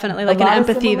is definitely like an lot of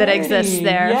empathy that exists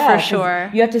similarity. there, Yeah, for 'cause sure.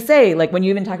 You have to say, like, when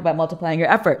you even talk about multiplying your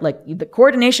effort, like the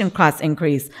coordination costs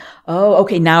increase. Oh,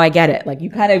 okay, now I get it. Like, you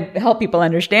kind of help people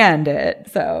understand it.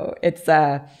 So it's,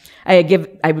 I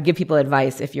would give people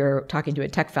advice if you're talking to a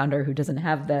tech founder who doesn't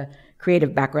have the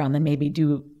creative background, then maybe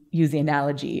do use the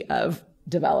analogy of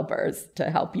developers to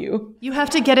help you. You have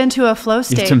to get into a flow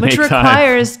state, to which make time.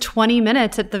 requires 20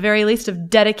 minutes at the very least of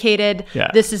dedicated,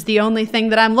 this is the only thing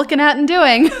that I'm looking at and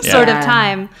doing sort of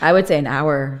time. I would say an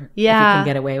hour if you Yeah. can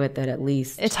get away with it at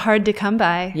least. It's hard to come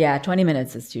by. Yeah, 20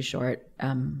 minutes is too short.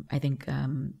 I think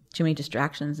too many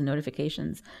distractions and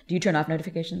notifications. Do you turn off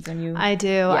notifications when you? I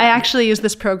do. I actually use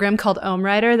this program called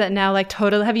OhmWriter that now like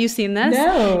totally, have you seen this?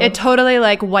 No. It totally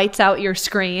like whites out your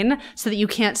screen so that you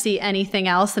can't see anything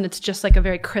else. And it's just like a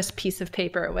very crisp piece of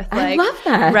paper with I like love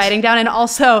that. writing down. And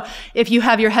also if you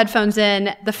have your headphones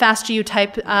in, the faster you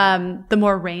type, the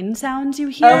more rain sounds you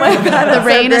hear. Oh my God, the that's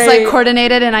rain so is like great.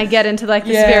 coordinated and I get into like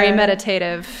this Yeah. very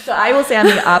meditative. So I will say I'm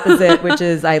the opposite, which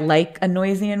is I like a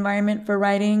noisy environment for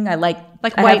writing. I like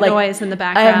white noise in the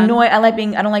background.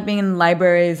 I don't like being in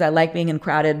libraries. I like being in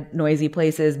crowded, noisy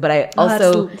places, but I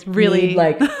also that's really- need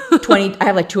like 20, I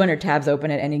have like 200 tabs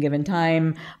open at any given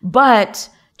time. But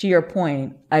to your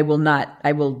point, I will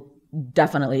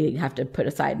definitely have to put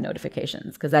aside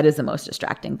notifications because that is the most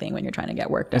distracting thing when you're trying to get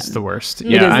work done. It's the worst. is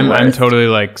Yeah, the I'm worst. totally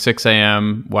like 6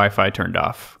 a.m. Wi-Fi turned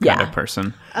off kind Yeah. of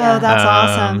person. Oh, that's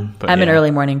awesome. But I'm an yeah. early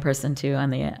morning person too on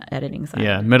the editing side.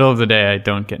 Yeah, middle of the day, I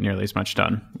don't get nearly as much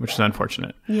done, which is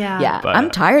unfortunate. Yeah. Yeah, But- I'm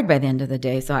tired by the end of the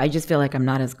day, so I just feel like I'm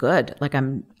not as good. Like I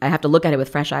have to look at it with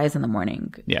fresh eyes in the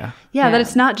morning. Yeah. Yeah, that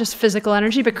it's not just physical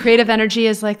energy, but creative energy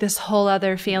is like this whole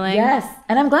other feeling. Yes,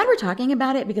 and I'm glad we're talking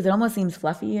about it because it almost seems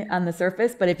fluffy on the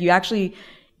surface, but if you actually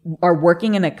are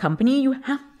working in a company, you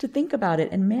have to think about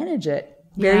it and manage it.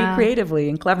 very creatively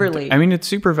and cleverly. I mean, it's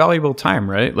super valuable time,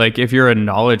 right? Like if you're a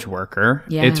knowledge worker,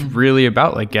 it's really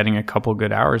about like getting a couple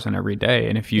good hours in every day.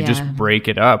 And if you just break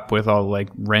it up with all like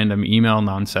random email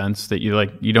nonsense that you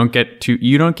don't get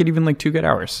even like 2 good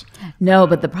hours. No,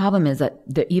 but the problem is that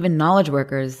even knowledge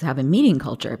workers have a meeting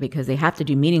culture because they have to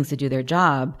do meetings to do their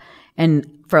job. And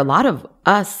for a lot of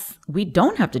us, we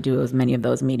don't have to do as many of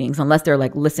those meetings unless they're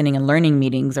like listening and learning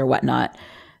meetings or whatnot.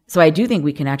 So I do think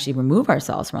we can actually remove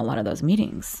ourselves from a lot of those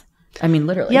meetings. I mean,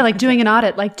 literally. Yeah, like doing an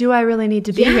audit. Like, do I really need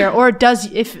to be here? Or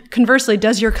conversely,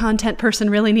 does your content person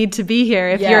really need to be here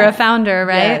if you're a founder,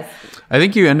 right? Yes. I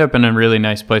think you end up in a really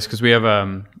nice place because we have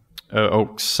a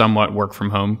somewhat work from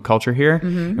home culture here.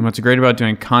 And what's great about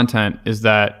doing content is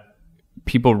that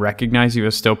people recognize you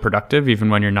as still productive even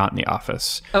when you're not in the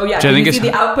office. Oh yeah, which I think is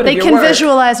the output they of your can work.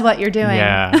 visualize what you're doing.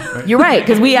 Yeah. You're right,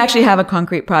 because we actually have a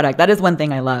concrete product. That is one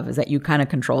thing I love, is that you kind of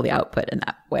control the output in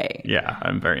that way. Yeah,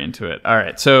 I'm very into it. All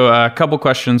right, so a couple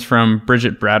questions from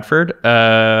Bridget Bradford.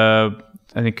 I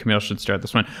think Camille should start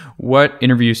this one. What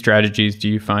interview strategies do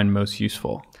you find most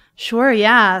useful? Sure,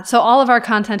 yeah. So all of our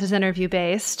content is interview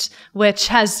based, which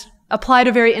has applied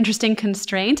a very interesting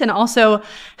constraint and also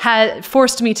had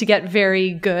forced me to get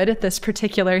very good at this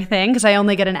particular thing because I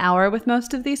only get an hour with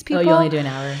most of these people. Oh, you only do an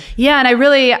hour? Yeah, and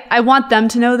I want them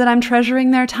to know that I'm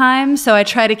treasuring their time, so I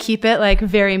try to keep it like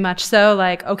very much so,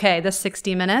 like, okay, this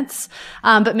 60 minutes,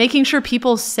 but making sure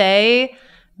people say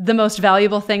the most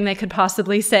valuable thing they could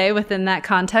possibly say within that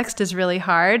context is really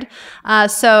hard.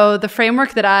 So the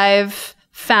framework that I've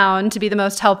found to be the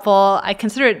most helpful, I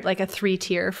consider it like a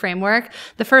 3-tier framework.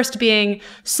 The first being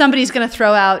somebody's going to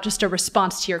throw out just a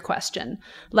response to your question.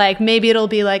 Like maybe it'll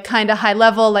be like kind of high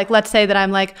level. Like let's say that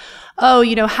I'm like,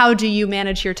 oh, how do you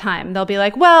manage your time? They'll be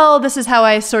like, well, this is how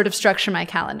I sort of structure my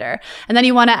calendar. And then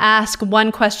you want to ask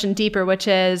one question deeper, which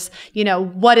is,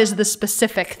 what is the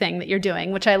specific thing that you're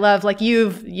doing? Which I love. Like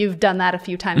you've done that a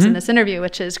few times in this interview,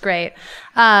 which is great.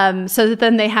 So that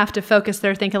then they have to focus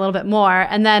their think a little bit more.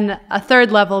 And then a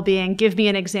third level being, give me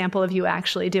an example of you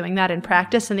actually doing that in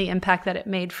practice and the impact that it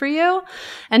made for you.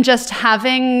 And just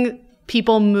having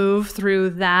people move through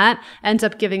that ends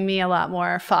up giving me a lot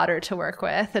more fodder to work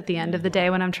with at the end of the day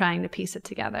when I'm trying to piece it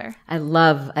together. I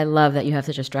love that you have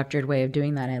such a structured way of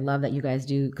doing that. I love that you guys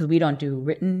do, because we don't do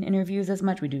written interviews as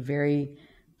much. We do very,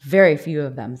 very few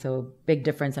of them. So big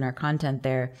difference in our content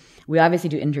there. We obviously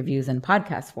do interviews in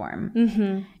podcast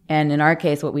form. And in our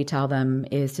case, what we tell them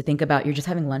is to think about, you're just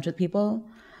having lunch with people.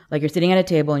 Like you're sitting at a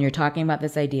table and you're talking about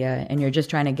this idea and you're just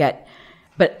trying to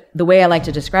but the way I like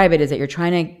to describe it is that you're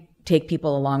trying to take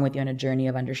people along with you on a journey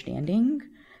of understanding.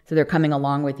 So they're coming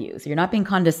along with you. So you're not being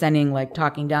condescending, like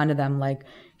talking down to them, like,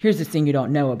 here's this thing you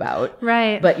don't know about.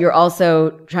 Right. But you're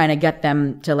also trying to get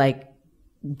them to like,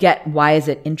 get why is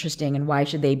it interesting and why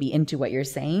should they be into what you're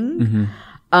saying?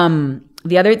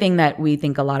 The other thing that we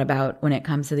think a lot about when it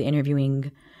comes to the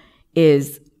interviewing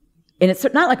is, and it's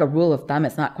not like a rule of thumb,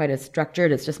 it's not quite as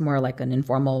structured, it's just more like an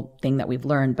informal thing that we've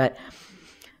learned, but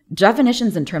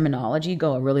definitions and terminology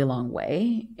go a really long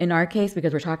way in our case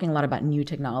because we're talking a lot about new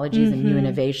technologies and new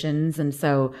innovations. And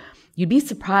so you'd be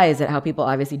surprised at how people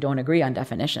obviously don't agree on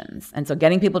definitions. And so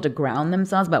getting people to ground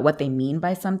themselves about what they mean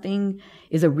by something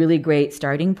is a really great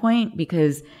starting point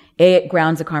because it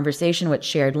grounds a conversation with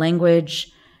shared language,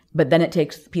 but then it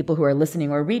takes people who are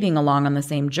listening or reading along on the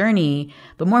same journey.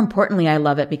 But more importantly, I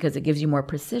love it because it gives you more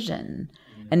precision.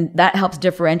 And that helps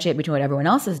differentiate between what everyone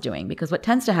else is doing. Because what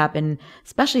tends to happen,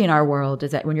 especially in our world,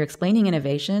 is that when you're explaining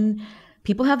innovation,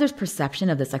 people have this perception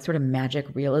of this like sort of magic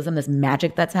realism, this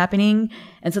magic that's happening.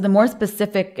 And so the more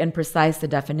specific and precise the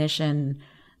definition,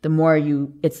 the more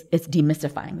it's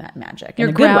demystifying that magic.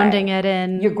 You're grounding it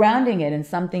in. You're grounding it in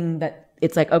something that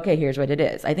it's like, okay, here's what it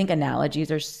is. I think analogies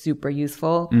are super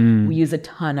useful. We use a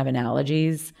ton of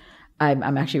analogies.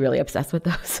 I'm actually really obsessed with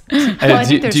those.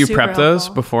 Do you prep those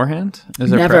beforehand?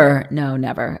 Never. No,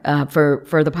 never.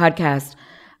 For the podcast,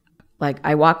 like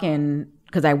I walk in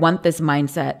because I want this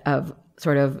mindset of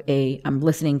sort of I'm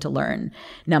listening to learn.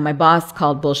 Now, my boss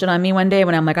called bullshit on me one day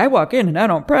when I'm like, I walk in and I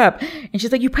don't prep. And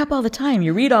she's like, you prep all the time.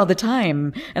 You read all the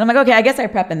time. And I'm like, okay, I guess I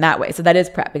prep in that way. So that is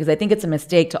prep because I think it's a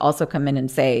mistake to also come in and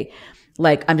say,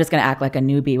 like, I'm just going to act like a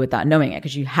newbie without knowing it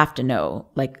because you have to know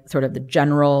like sort of the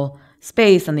general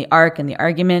space and the arc and the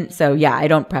argument. So yeah, I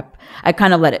don't prep. I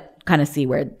kind of let it kind of see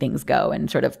where things go and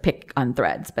sort of pick on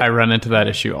threads. But I run into that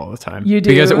issue all the time. You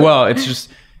do? Because, it's just...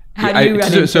 How do you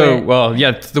run into it? Well,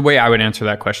 yeah, the way I would answer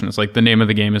that question is like the name of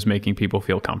the game is making people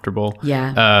feel comfortable.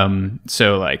 Yeah.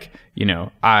 So like,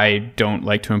 I don't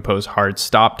like to impose hard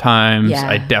stop times. Yeah.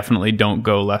 I definitely don't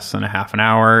go less than a half an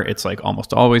hour. It's like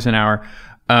almost always an hour.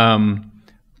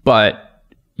 But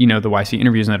the YC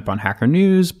interviews end up on Hacker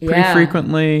News pretty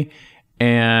frequently.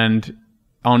 And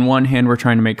on one hand, we're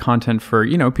trying to make content for,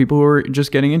 people who are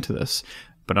just getting into this.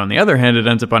 But on the other hand, it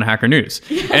ends up on Hacker News.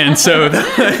 And so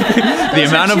the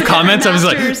amount of comments, I was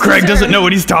like, Craig doesn't know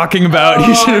what he's talking about.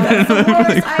 He should have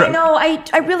been. I know.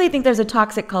 I really think there's a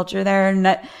toxic culture there, and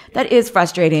that is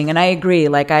frustrating. And I agree.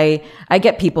 Like I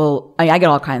get people, I get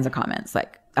all kinds of comments.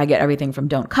 Like I get everything from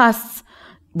 "don't cuss,"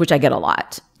 which I get a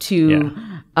lot, to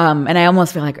and I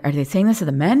almost feel like, are they saying this to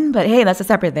the men? But hey, that's a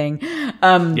separate thing.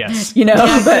 Yes.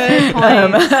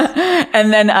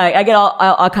 And then I get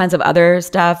all kinds of other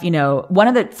stuff.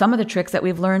 Some of the tricks that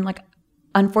we've learned, like,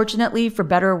 unfortunately, for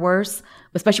better or worse,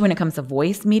 especially when it comes to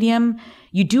voice medium,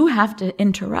 you do have to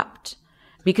interrupt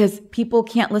because people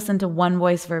can't listen to one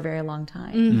voice for a very long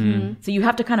time. Mm-hmm. So you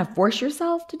have to kind of force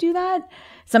yourself to do that.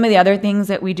 Some of the other things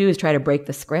that we do is try to break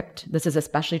the script. This is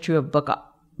especially true of book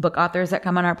authors that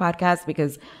come on our podcast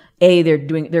because they're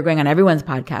going on everyone's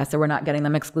podcast, so we're not getting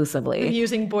them exclusively. They're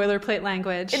using boilerplate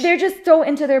language. They're just so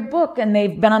into their book, and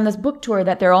they've been on this book tour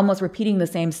that they're almost repeating the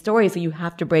same story. So you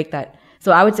have to break that.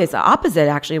 So I would say it's the opposite,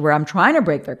 actually, where I'm trying to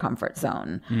break their comfort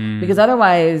zone because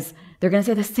otherwise they're going to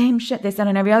say the same shit they said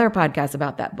on every other podcast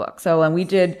about that book. So when we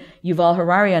did Yuval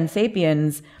Harari on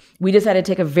Sapiens, we decided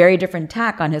to take a very different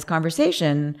tack on his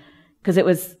conversation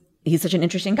because he's such an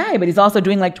interesting guy, but he's also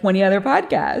doing like 20 other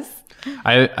podcasts.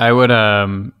 I would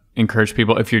encourage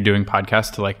people, if you're doing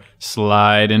podcasts, to like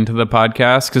slide into the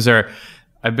podcast, because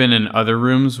I've been in other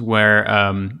rooms where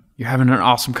you're having an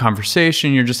awesome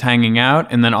conversation, you're just hanging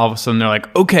out, and then all of a sudden they're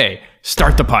like, okay,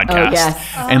 start the podcast. Oh,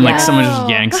 yes. And like someone just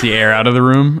yanks the air out of the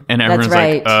room, and everyone's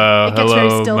right. like,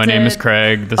 hello, my name is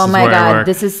Craig, this is where I work.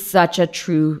 This is such a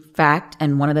true fact.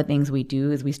 And one of the things we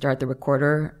do is we start the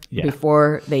recorder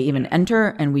before they even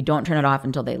enter, and we don't turn it off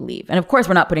until they leave. And of course,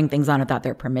 we're not putting things on without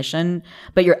their permission,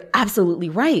 but you're absolutely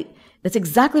right. That's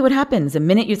exactly what happens. The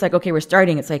minute you're like, okay, we're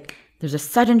starting, it's like there's a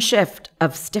sudden shift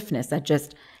of stiffness that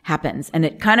just happens, and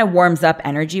it kind of warms up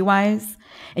energy wise.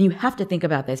 And you have to think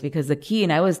about this because the key,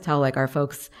 and I always tell like our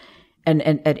folks and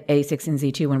at A6 and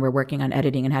Z2 when we're working on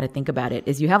editing and how to think about it,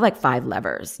 is you have like 5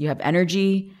 levers. You have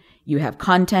energy, you have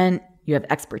content, you have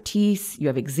expertise, you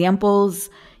have examples,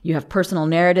 you have personal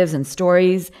narratives and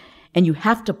stories, and you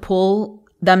have to pull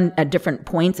them at different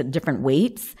points at different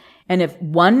weights. And if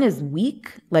one is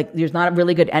weak, like there's not a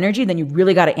really good energy, then you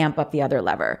really got to amp up the other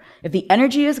lever. If the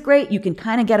energy is great, you can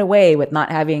kind of get away with not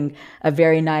having a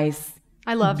very nice,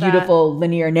 beautiful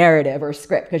linear narrative or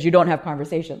script because you don't have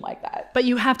conversation like that. But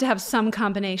you have to have some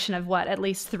combination of at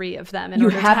least 3 of them in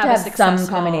order to have a successful... some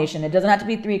combination. It doesn't have to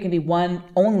be 3. It can be 1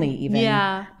 only even.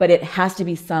 Yeah. But it has to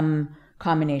be some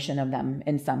combination of them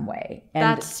in some way. And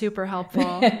that's super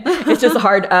helpful. It's just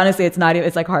hard. Honestly, it's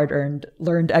like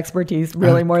learned expertise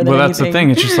really more than anything. Well, that's the thing.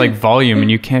 It's just like volume,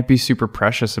 and you can't be super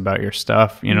precious about your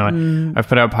stuff. Like I've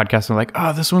put out podcasts and I'm like,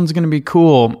 oh, this one's going to be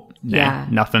cool. Nah,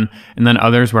 nothing. And then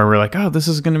others where we're like, oh, this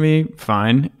is going to be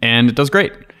fine. And it does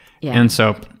great. Yeah. And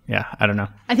so, I don't know.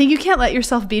 I think you can't let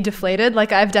yourself be deflated.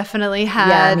 Like I've definitely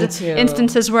had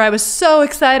instances where I was so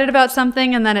excited about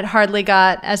something and then it hardly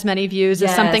got as many views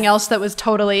as something else that was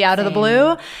totally out of the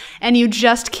blue. And you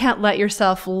just can't let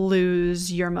yourself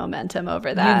lose your momentum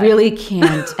over that. You really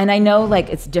can't. And I know like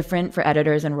it's different for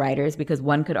editors and writers because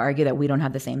one could argue that we don't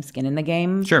have the same skin in the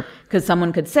game. Sure. Because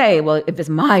someone could say, well, if it's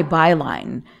my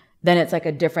byline, then it's like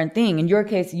a different thing. In your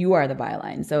case, you are the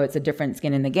byline. So it's a different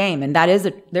skin in the game. And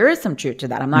there is some truth to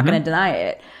that. I'm not going to deny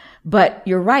it. But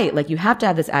you're right. Like you have to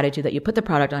have this attitude that you put the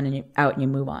product on and out and you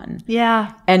move on.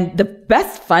 Yeah. And the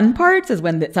best fun parts is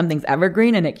when something's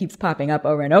evergreen and it keeps popping up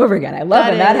over and over again. I love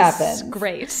when that happens.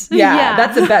 Great. Yeah,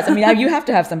 that's the best. I mean, you have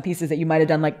to have some pieces that you might have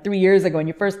done like 3 years ago when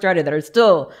you first started that are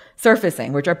still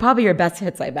surfacing, which are probably your best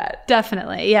hits, I bet.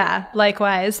 Definitely. Yeah.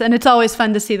 Likewise. And it's always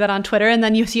fun to see that on Twitter. And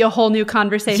then you see a whole new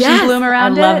conversation bloom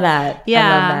around it. I love that. Yeah. I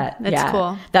love that. It's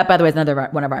cool. That, by the way, is another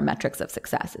one of our metrics of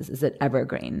success is it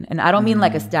evergreen? And I don't mean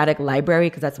like a static library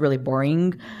because that's really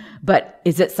boring, but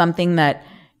is it something that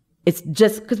it's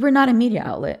just because we're not a media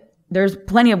outlet. There's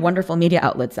plenty of wonderful media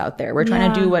outlets out there. We're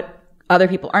trying to do what other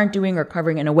people aren't doing or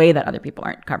covering in a way that other people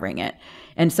aren't covering it.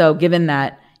 And so given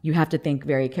that, you have to think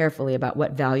very carefully about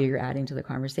what value you're adding to the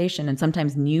conversation. And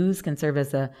sometimes news can serve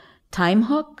as a timing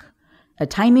hook,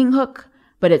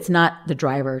 but it's not the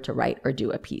driver to write or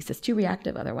do a piece. It's too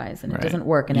reactive otherwise, and it doesn't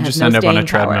work, and You it has just no end up on a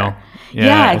staying power. treadmill.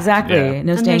 Yeah, exactly. Yeah.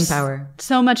 No And staying there's power.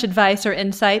 so much advice or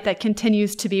insight that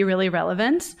continues to be really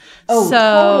relevant. Oh,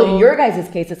 so, totally. In your guys'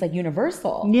 case, it's like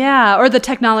universal. Yeah, or the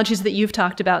technologies that you've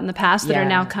talked about in the past that Yeah. are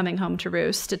now coming home to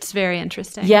roost. It's very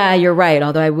interesting. Yeah, you're right.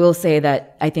 Although I will say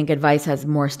that I think advice has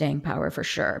more staying power for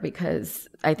sure, because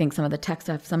I think some of the tech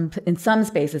stuff, in some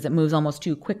spaces, it moves almost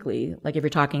too quickly. Like if you're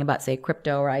talking about, say,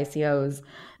 crypto or ICOs,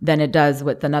 than it does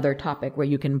with another topic where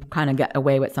you can kind of get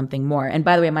away with something more. And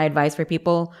by the way, my advice for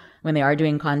people when they are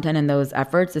doing content in those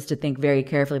efforts is to think very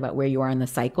carefully about where you are in the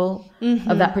cycle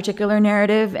of that particular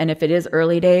narrative. And if it is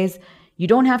early days, you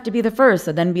don't have to be the first,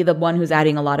 so then be the one who's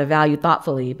adding a lot of value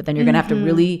thoughtfully, but then you're going to have to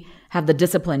really have the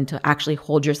discipline to actually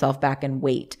hold yourself back and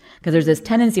wait. Because there's this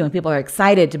tendency when people are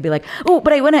excited to be like, oh,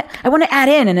 but I want to add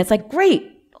in. And it's like, great,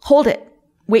 hold it.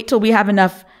 Wait till we have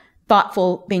enough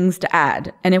thoughtful things to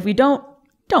add. And if we don't.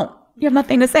 You have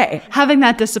nothing to say. Having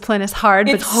that discipline is hard,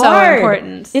 but so hard.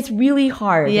 important. It's really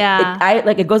hard. Yeah.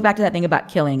 It goes back to that thing about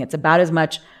killing. It's about as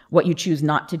much what you choose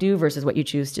not to do versus what you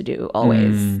choose to do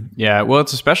always. Yeah, well,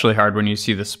 it's especially hard when you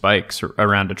see the spikes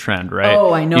around a trend, right?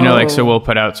 Oh, I know. You know, like, so we'll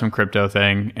put out some crypto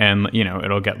thing and, you know,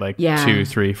 it'll get like Yeah. 2,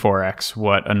 3, 4x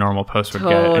what a normal post would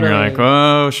get. And you're Totally. like,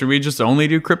 oh, should we just only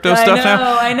do crypto stuff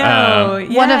now? I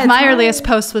know. One of my earliest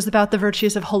posts was about the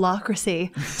virtues of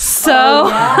holacracy. So,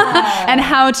 and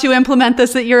how to implement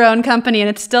this at your own company. And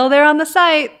it's still there on the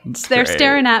site. They're great.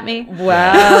 staring at me.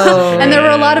 Wow. And there were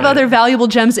a lot of other valuable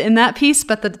gems in that piece,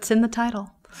 but it's in the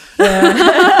title.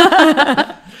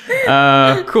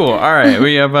 Cool. All right.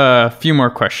 We have a few more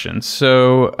questions.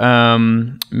 So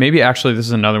maybe actually this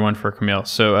is another one for Camille.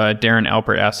 So Darren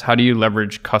Alpert asks, how do you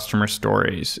leverage customer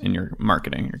stories in your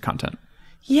marketing, your content?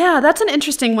 Yeah, that's an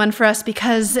interesting one for us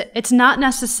because it's not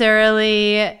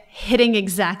necessarily hitting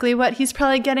exactly what he's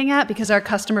probably getting at because our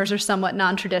customers are somewhat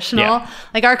non-traditional. Yeah.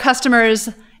 Like our customers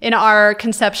in our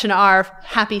conception are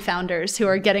happy founders who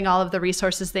are getting all of the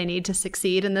resources they need to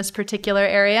succeed in this particular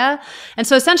area. And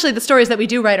so essentially the stories that we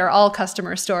do write are all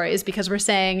customer stories because we're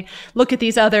saying, look at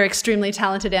these other extremely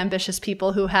talented, ambitious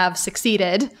people who have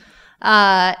succeeded.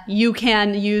 You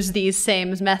can use these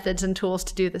same methods and tools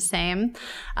to do the same.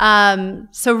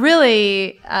 So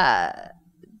really,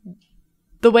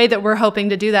 the way that we're hoping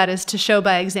to do that is to show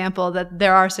by example that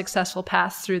there are successful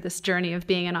paths through this journey of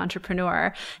being an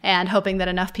entrepreneur and hoping that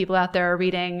enough people out there are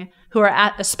reading who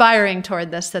are aspiring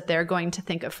toward this, that they're going to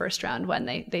think of First Round when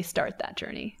they start that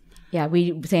journey. Yeah,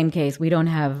 same case. We don't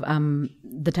have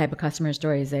the type of customer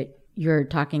stories that you're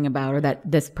talking about or that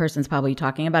this person's probably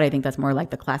talking about. I think that's more like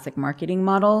the classic marketing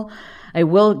model. I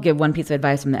will give one piece of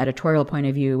advice from the editorial point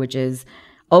of view, which is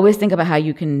always think about how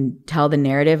you can tell the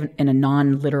narrative in a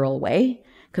non-literal way.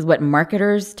 Because what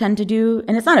marketers tend to do,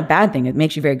 and it's not a bad thing, it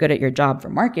makes you very good at your job for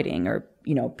marketing or,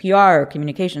 you know, PR or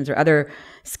communications or other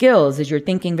skills, is you're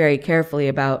thinking very carefully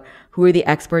about who are the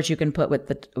experts you can put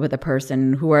with a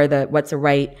person, what's the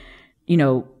right, you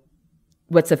know,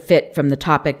 what's a fit from the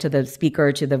topic to the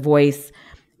speaker to the voice.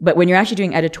 But when you're actually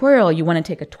doing editorial, you want to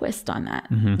take a twist on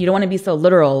that. Mm-hmm. You don't want to be so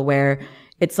literal where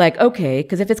it's like, okay,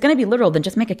 because if it's going to be literal, then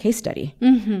just make a case study.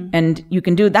 Mm-hmm. And you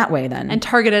can do it that way then. And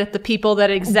target it at the people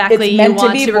that exactly it's meant you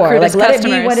want to recruit as let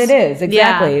customers. It be what it is,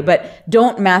 exactly. Yeah. But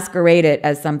don't masquerade it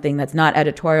as something that's not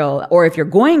editorial. Or if you're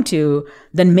going to,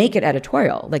 then make it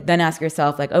editorial. Like then ask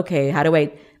yourself like, okay, how do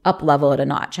I up level it a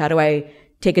notch? How do I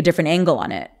take a different angle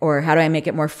on it? Or how do I make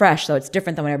it more fresh so it's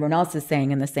different than what everyone else is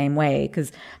saying in the same way?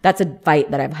 Because that's a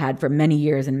fight that I've had for many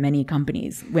years in many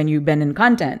companies when you've been in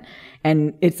content.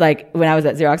 And it's like when I was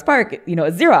at Xerox PARC, you know,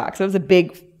 Xerox, it was a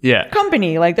big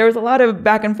company. Like there was a lot of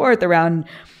back and forth around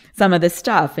some of this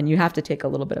stuff, and you have to take a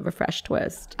little bit of a fresh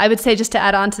twist. I would say, just to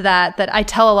add on to that I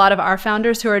tell a lot of our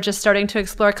founders who are just starting to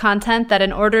explore content that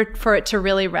in order for it to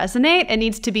really resonate, it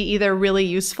needs to be either really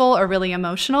useful or really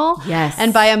emotional. Yes.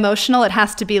 And by emotional, it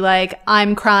has to be like,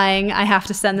 I'm crying, I have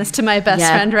to send this to my best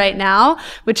friend right now,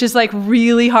 which is like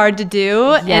really hard to do.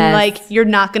 Yes. And like, you're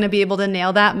not going to be able to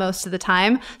nail that most of the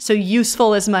time. So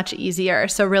useful is much easier.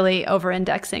 So really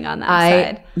over-indexing on that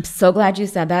side. I'm so glad you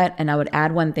said that. And I would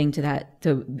add one thing to that,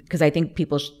 because I think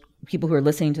people who are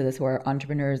listening to this, who are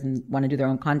entrepreneurs and want to do their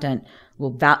own content,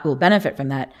 will benefit from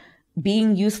that.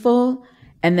 Being useful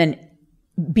and then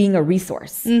being a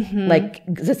resource. Mm-hmm. Like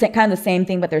it's kind of the same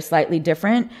thing, but they're slightly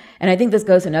different. And I think this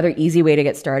goes to another easy way to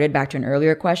get started, back to an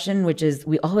earlier question, which is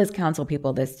we always counsel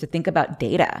people to think about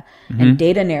data and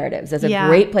data narratives as a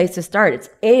great place to start.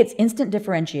 It's instant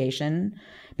differentiation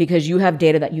because you have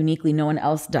data that uniquely no one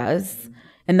else does.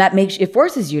 And it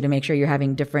forces you to make sure you're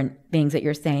having different things that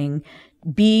you're saying.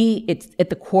 B, it's at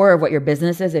the core of what your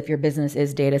business is. If your business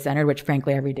is data centered, which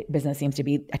frankly, every business seems to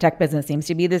be, a tech business seems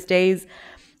to be these days.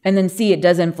 And then C, it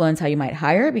does influence how you might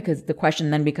hire, because the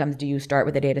question then becomes, do you start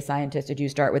with a data scientist or do you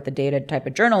start with the data type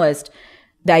of journalist?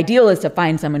 The ideal is to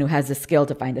find someone who has the skill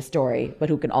to find a story, but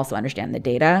who can also understand the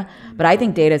data. But I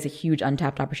think data is a huge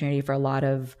untapped opportunity for a lot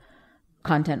of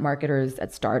content marketers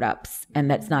at startups, and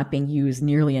that's not being used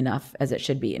nearly enough as it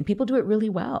should be. And people do it really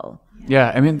well.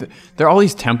 Yeah, I mean, there are all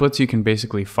these templates you can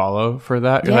basically follow for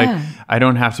that. Yeah. Like, I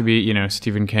don't have to be,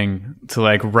 Stephen King to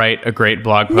like write a great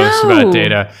blog post about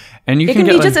data. And It can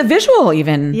be just a visual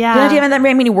even. Yeah. You don't have to have that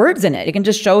many words in it. It can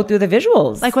just show through the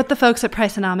visuals. Like what the folks at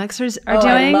Priceonomics are I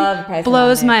doing love Priceonomics.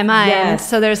 Blows my mind. Yes,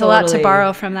 so there's a lot to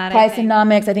borrow from that.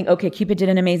 Priceonomics, I think Cupid did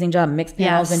an amazing job. Mixed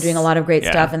Panel's been doing a lot of great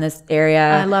stuff in this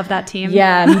area. I love that team.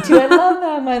 Yeah, me too. I love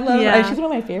them. She's one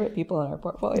of my favorite people in our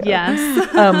portfolio.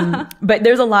 Yes. But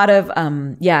there's a lot of,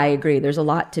 I agree. There's a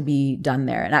lot to be done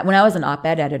there. And when I was an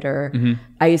op-ed editor,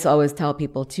 I used to always tell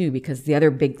people too, because the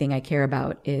other big thing I care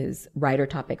about is writer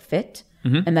topic fit.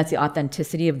 And that's the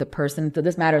authenticity of the person. So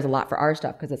this matters a lot for our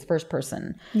stuff because it's first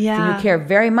person. Yeah. So you care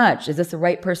very much. Is this the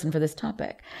right person for this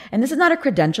topic? And this is not a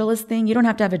credentialist thing. You don't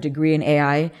have to have a degree in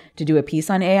AI to do a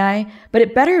piece on AI, but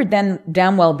it better than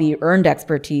damn well be earned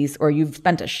expertise, or you've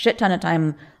spent a shit ton of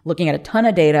time looking at a ton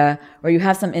of data, or you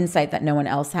have some insight that no one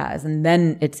else has, and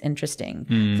then it's interesting.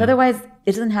 So otherwise,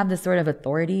 it doesn't have this sort of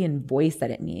authority and voice that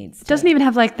it needs. It doesn't even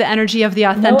have like the energy of the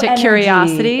authentic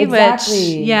curiosity.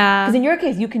 Exactly. Which, because in your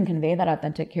case, you can convey that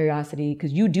authentic curiosity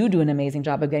because you do an amazing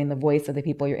job of getting the voice of the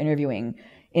people you're interviewing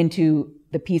into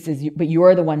the pieces, but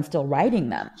you're the one still writing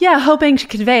them. Yeah, hoping to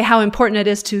convey how important it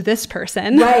is to this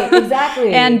person. Right,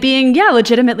 exactly. And being,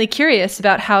 legitimately curious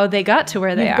about how they got to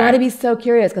where they are. You've got to be so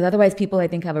curious, because otherwise people, I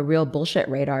think, have a real bullshit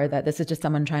radar that this is just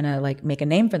someone trying to like make a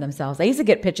name for themselves. I used to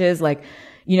get pitches like,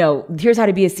 here's how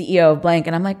to be a CEO of blank.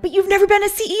 And I'm like, but you've never been a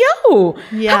CEO.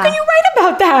 Yeah. How can you write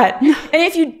about that? And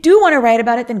if you do want to write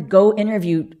about it, then go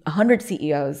interview 100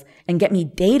 CEOs and get me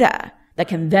data that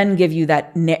can then give you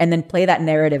that, and then play that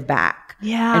narrative back.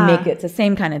 Yeah. And make it the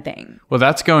same kind of thing. Well,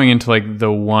 that's going into like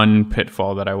the one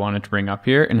pitfall that I wanted to bring up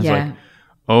here. And it's Yeah. like,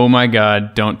 oh my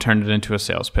God, don't turn it into a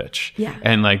sales pitch. Yeah.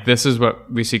 And like, this is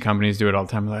what we see companies do it all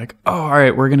the time. They're like, oh, all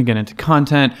right, we're going to get into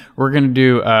content. We're going to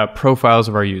do profiles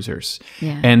of our users.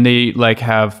 Yeah. And they like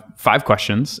have 5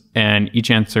 questions, and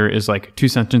each answer is like 2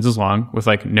 sentences long with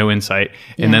like no insight.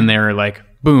 And then they're like,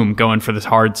 boom, going for this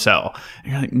hard sell.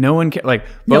 And you're like, no one cares. Like,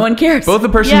 no one cares. Both the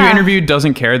person you interviewed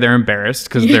doesn't care. They're embarrassed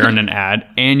because they're in an ad,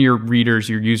 and your readers,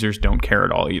 your users don't care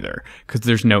at all either because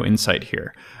there's no insight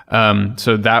here.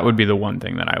 So that would be the one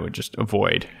thing that I would just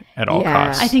avoid at all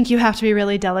costs. I think you have to be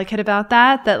really delicate about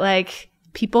that like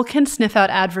people can sniff out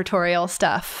advertorial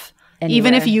stuff. Anywhere.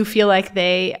 Even if you feel like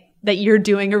that you're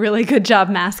doing a really good job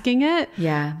masking it.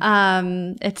 Yeah.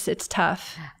 It's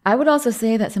tough. I would also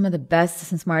say that some of the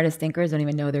best and smartest thinkers don't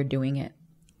even know they're doing it.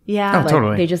 Yeah. Oh,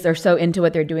 totally. They just are so into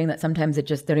what they're doing that sometimes they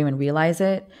don't even realize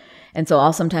it. And so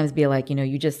I'll sometimes be like,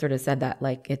 you just sort of said that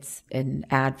like it's an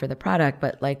ad for the product,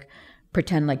 but like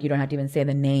pretend like you don't have to even say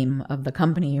the name of the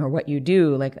company or what you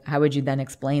do. Like, how would you then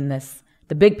explain this?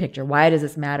 The big picture. Why does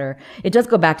this matter? It does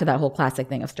go back to that whole classic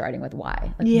thing of starting with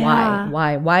why.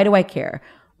 Like, why do I care?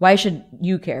 Why should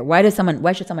you care? Why should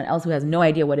someone else who has no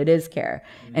idea what it is care?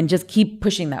 And just keep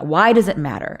pushing that. Why does it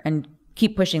matter? And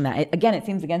keep pushing that. Again, it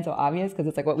seems so obvious because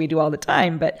it's like what we do all the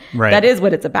time, but that is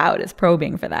what it's about, is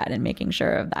probing for that and making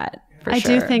sure of that. I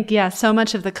do think, so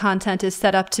much of the content is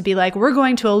set up to be like, we're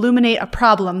going to illuminate a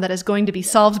problem that is going to be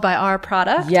solved by our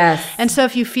product. Yes. And so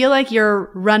if you feel like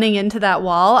you're running into that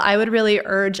wall, I would really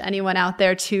urge anyone out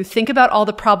there to think about all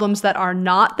the problems that are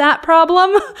not that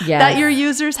problem that your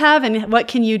users have, and what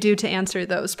can you do to answer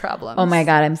those problems. Oh my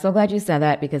God, I'm so glad you said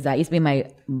that, because that used to be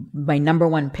my number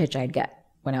one pitch I'd get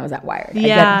when I was at Wired.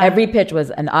 Every pitch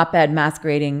was an op-ed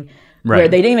masquerading where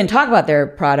they didn't even talk about their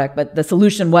product, but the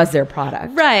solution was their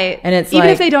product. Right. And it's even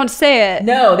if they don't say it.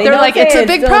 No, they're like, it's a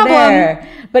big problem. There.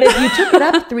 But if you took it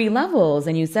up 3 levels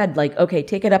and you said like, okay,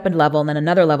 take it up a level and then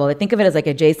another level, I think of it as like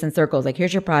adjacent circles. Like,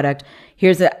 here's your product,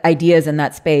 here's the ideas in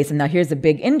that space, and now here's the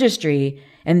big industry.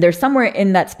 And there's somewhere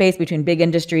in that space between big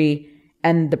industry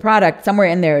and the product, somewhere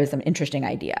in there is some interesting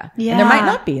idea. Yeah. And there might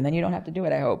not be, and then you don't have to do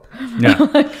it, I hope. Yeah.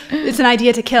 It's an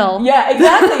idea to kill. Yeah,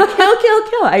 exactly.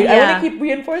 Kill. I want to keep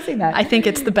reinforcing that. I think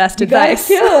it's the best advice.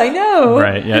 You gotta kill, I know.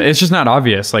 Right, yeah. It's just not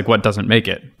obvious, like what doesn't make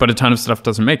it. But a ton of stuff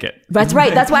doesn't make it. That's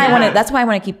right. That's why I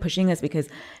want to keep pushing this, because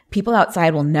people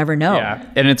outside will never know. Yeah.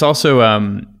 And it's also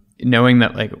knowing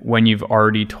that like when you've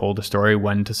already told a story,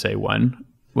 when to say when.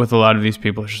 with a lot of these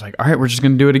people, it's just like, all right, we're just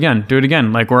going to do it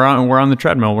again. Like we're on the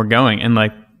treadmill, we're going. And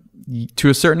like, to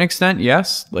a certain extent,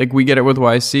 yes. Like we get it with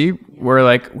YC. We're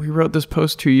like, we wrote this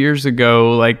post 2 years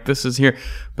ago. Like this is here.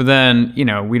 But then, you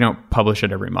know, we don't publish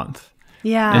it every month.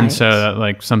 Yeah. And so that,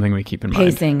 like something we keep in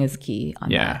mind. Pacing is key on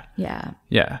that. Yeah.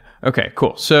 Yeah. Okay,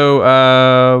 cool.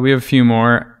 So we have a few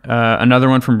more. Another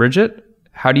one from Bridget.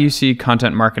 How do you see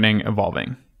content marketing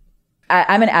evolving?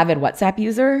 I'm an avid WhatsApp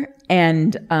user,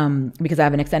 and because I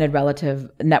have an extended relative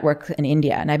network in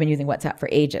India, and I've been using WhatsApp for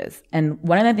ages. And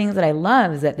one of the things that I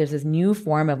love is that there's this new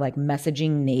form of like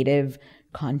messaging native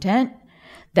content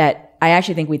that I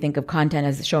actually think we think of content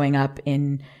as showing up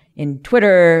in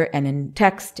Twitter and in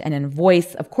text and in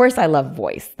voice. Of course, I love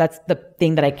voice. That's the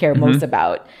thing that I care most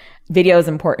about. Video is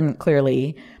important,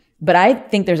 clearly. But I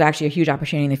think there's actually a huge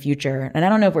opportunity in the future. And I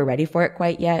don't know if we're ready for it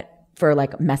quite yet, for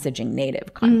like messaging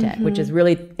native content, which is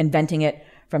really inventing it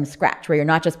from scratch, where you're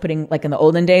not just putting, like in the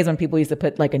olden days when people used to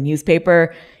put like a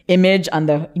newspaper image on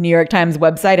the New York Times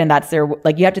website and that's their,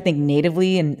 like you have to think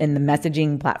natively in the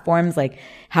messaging platforms, like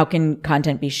how can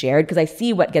content be shared? Because I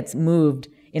see what gets moved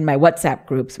in my WhatsApp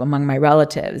groups among my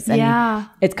relatives. And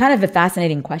it's kind of a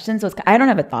fascinating question. So I don't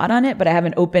have a thought on it, but I have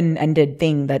an open-ended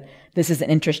thing that this is an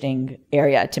interesting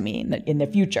area to me in the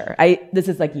future. This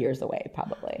is like years away,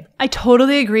 probably. I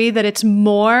totally agree that it's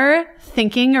more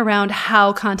thinking around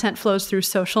how content flows through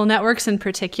social networks in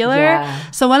particular.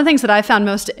 Yeah. So one of the things that I found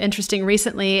most interesting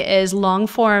recently is long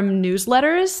form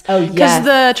newsletters. Oh, yes. Because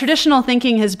the traditional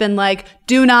thinking has been like,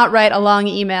 do not write a long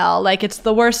email. Like it's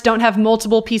the worst. Don't have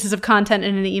multiple pieces of content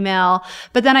in an email.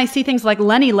 But then I see things like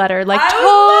Lenny Letter, like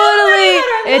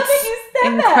it's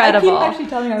incredible. I keep actually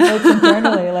telling our folks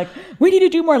internally, like, we need to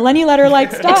do more Lenny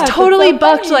Letter-like stuff. It's totally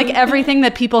bucked like everything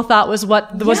that people thought was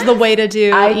what was the way to do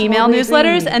email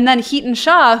newsletters. And then Heaton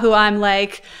Shaw, who I'm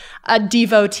like a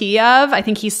devotee of, I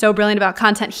think he's so brilliant about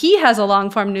content. He has a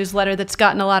long form newsletter that's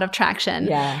gotten a lot of traction.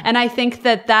 Yeah. And I think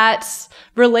that that's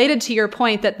related to your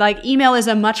point that like email is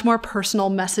a much more personal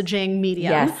messaging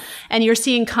medium. Yes. And you're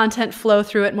seeing content flow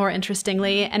through it more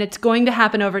interestingly. And it's going to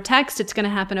happen over text. It's going to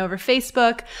happen over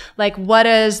Facebook. Like what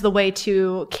is the way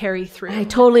to carry through? I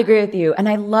totally agree with you. And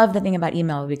I love the thing about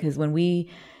email because when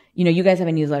we, you know, you guys have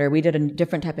a newsletter. We did a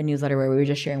different type of newsletter where we were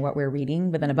just sharing what we were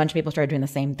reading, but then a bunch of people started doing the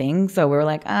same thing. So we were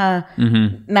like, now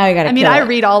you got to I mean, I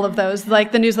read all of those,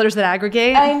 like the newsletters that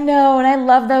aggregate. I know, and I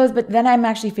love those, but then I'm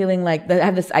actually feeling like,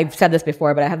 I've said this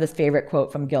before, but I have this favorite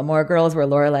quote from Gilmore Girls where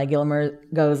Lorelai Gilmore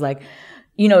goes like,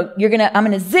 you know, I'm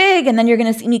going to zig and then you're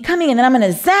going to see me coming and then I'm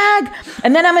going to zag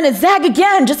and then I'm going to zag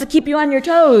again just to keep you on your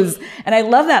toes. And I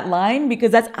love that line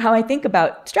because that's how I think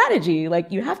about strategy.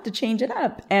 Like you have to change it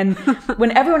up. And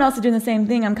when everyone else is doing the same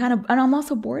thing, I'm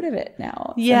also bored of it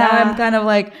now. Yeah. So now I'm kind of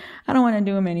like, I don't want to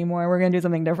do them anymore. We're going to do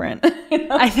something different. You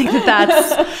know? I think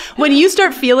that's when you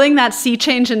start feeling that sea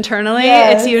change internally,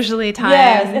 it's usually time.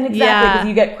 Yes, and exactly because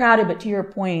you get crowded. But to your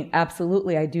point,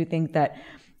 absolutely, I do think that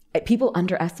people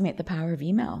underestimate the power of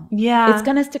email. Yeah. It's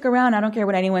going to stick around. I don't care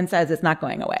what anyone says. It's not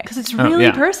going away. Because it's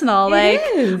really personal. Like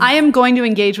is. I am going to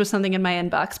engage with something in my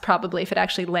inbox probably if it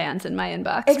actually lands in my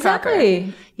inbox. Exactly.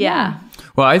 Proper. Yeah.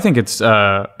 Well, I think it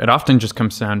often just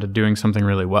comes down to doing something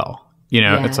really well. You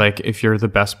know, it's like if you're the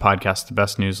best podcast, the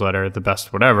best newsletter, the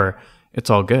best whatever, it's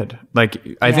all good. Like,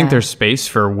 I think there's space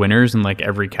for winners in like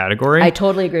every category. I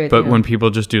totally agree with you. But when people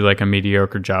just do like a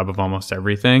mediocre job of almost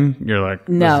everything, you're like,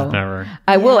 no. This is never.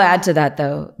 I will add to that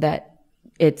though, that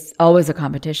it's always a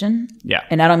competition. Yeah.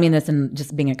 And I don't mean this in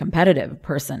just being a competitive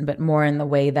person, but more in the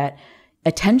way that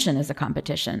attention is a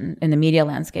competition in the media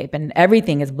landscape and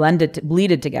everything is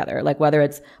bleeded together. Like whether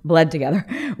it's bled together,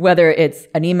 whether it's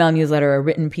an email newsletter, a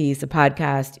written piece, a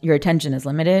podcast, your attention is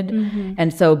limited. Mm-hmm.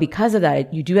 And so because of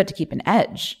that, you do have to keep an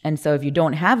edge. And so if you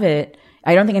don't have it,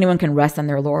 I don't think anyone can rest on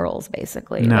their laurels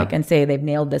basically, like, and say they've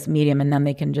nailed this medium and then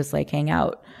they can just like hang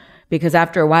out. Because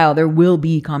after a while, there will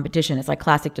be competition. It's like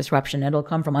classic disruption. It'll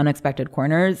come from unexpected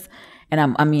corners. And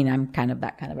I'm kind of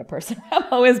that kind of a person. I'm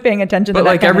always paying attention to that. But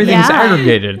like everything's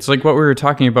aggregated. It's like what we were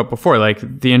talking about before. Like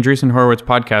the Andreessen Horowitz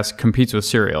podcast competes with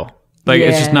Serial. Like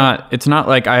it's not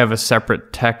like I have a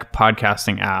separate tech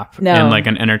podcasting app and like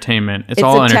an entertainment. It's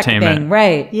all entertainment. Tech thing,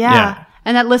 right. Yeah.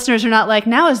 And that listeners are not like,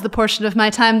 now is the portion of my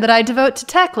time that I devote to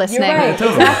tech listening. You're right.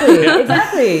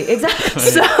 Exactly.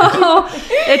 So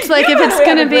it's like if it's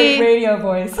going to be radio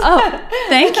voice. Oh,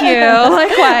 thank you.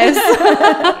 Likewise.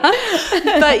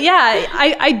 But yeah,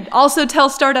 I also tell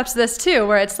startups this too,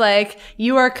 where it's like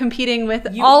you are competing with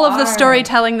all of the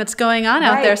storytelling that's going on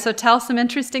out there. So tell some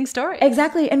interesting stories.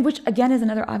 Exactly. And which again is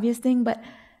another obvious thing, but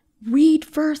read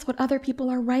first what other people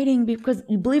are writing, because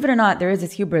believe it or not, there is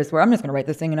this hubris where I'm just going to write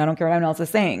this thing and I don't care what anyone else is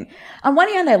saying. On one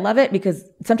hand, I love it because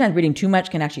sometimes reading too much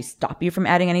can actually stop you from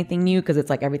adding anything new because it's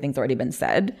like everything's already been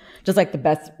said. Just like the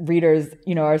best readers,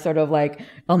 are sort of like,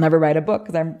 I'll never write a book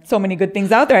because there are so many good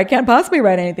things out there. I can't possibly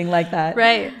write anything like that.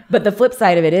 Right. But the flip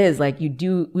side of it is like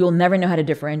you'll never know how to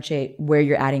differentiate where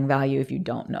you're adding value if you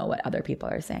don't know what other people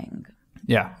are saying.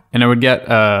 Yeah. And I would get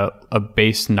a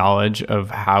base knowledge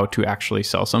of how to actually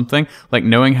sell something, like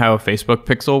knowing how a Facebook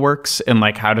pixel works and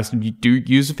like how to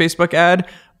use a Facebook ad.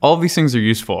 All of these things are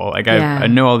useful. Like I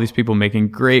know all these people making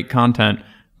great content,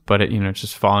 but it's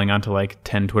just falling onto like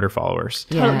 10 Twitter followers.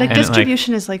 Yeah. Like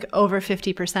distribution is like over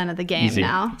 50% of the game easy.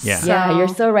 now. Yeah. So. Yeah, you're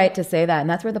so right to say that. And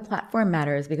that's where the platform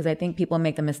matters, because I think people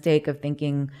make the mistake of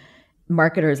thinking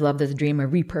marketers love this dream of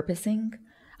repurposing.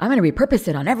 I'm going to repurpose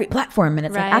it on every platform. And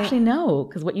it's like, actually, no,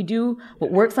 because what you do,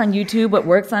 what works on YouTube, what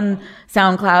works on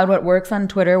SoundCloud, what works on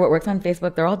Twitter, what works on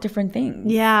Facebook, they're all different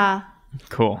things. Yeah.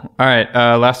 Cool. All right.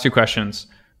 Last two questions.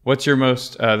 What's your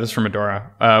most, this is from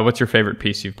Adora. What's your favorite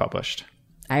piece you've published?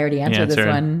 I already answered this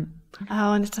one.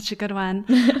 Oh, and it's such a good one.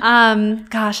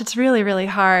 Gosh, it's really, really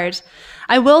hard.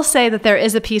 I will say that there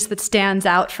is a piece that stands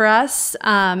out for us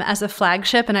as a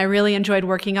flagship, and I really enjoyed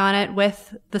working on it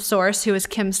with the source, who is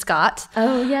Kim Scott.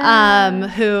 Oh, yeah.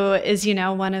 Who is,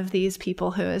 one of these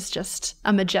people who is just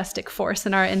a majestic force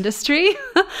in our industry.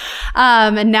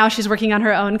 And now she's working on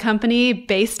her own company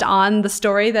based on the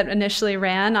story that initially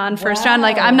ran on First Round.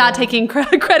 Like, I'm not taking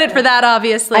credit for that,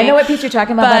 obviously. I know what piece you're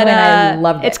talking about, by the way, and I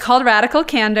loved it. It's called Radical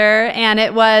Candor, and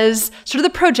it was sort of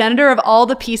the progenitor of all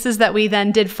the pieces that we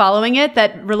then did following it that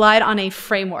relied on a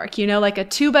framework, like a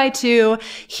 2x2.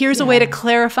 Here's a way to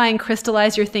clarify and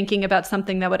crystallize your thinking about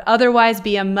something that would otherwise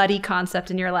be a muddy concept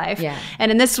in your life. Yeah.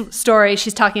 And in this story,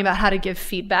 she's talking about how to give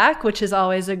feedback, which is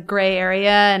always a gray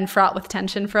area and fraught with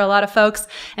tension for a lot of folks.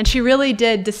 And she really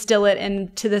did distill it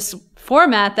into this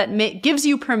format that gives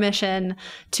you permission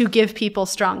to give people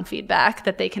strong feedback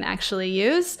that they can actually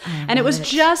use. And it was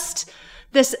just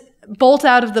this bolt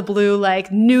out of the blue,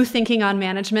 like new thinking on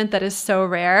management that is so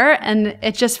rare. And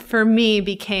it just, for me,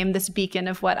 became this beacon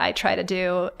of what I try to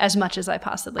do as much as I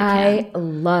possibly can. I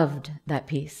loved that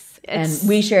piece. And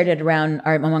we shared it around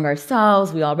among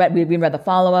ourselves. We all read, we read the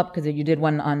follow-up because you did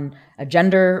one on a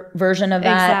gender version of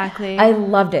that. Exactly. I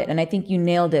loved it. And I think you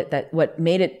nailed it, that what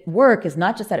made it work is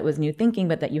not just that it was new thinking,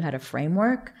 but that you had a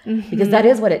framework, because that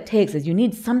is what it takes, is you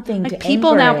need something to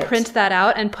people now it. print that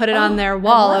out and put it on their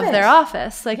wall of their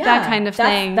office, like that kind of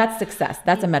thing. That's success.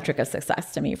 That's a metric of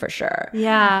success to me, for sure.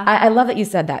 Yeah. I love that you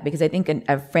said that, because I think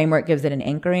a framework gives it an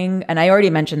anchoring. And I already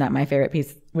mentioned that my favorite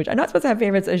piece, which I'm not supposed to have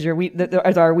favorites, as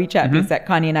our WeChat piece that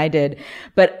Connie and I did.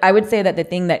 But I would say that the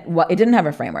thing that, it didn't have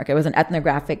a framework. It was an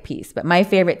ethnographic piece. But my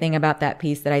favorite thing about that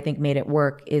piece that I think made it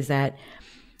work is that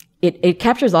it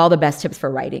captures all the best tips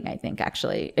for writing, I think,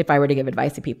 actually, if I were to give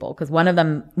advice to people. Because one of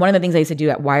the things I used to do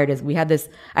at Wired is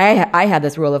I had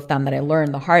this rule of thumb that I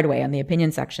learned the hard way on the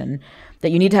opinion section,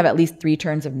 that you need to have at least 3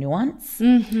 turns of nuance.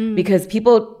 Because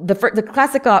people, the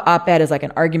classic op-ed is like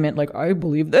an argument, like, I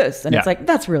believe this. And it's like,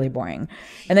 that's really boring.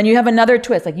 And then you have another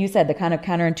twist, like you said, the kind of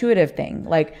counterintuitive thing.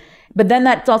 Like, but then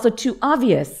that's also too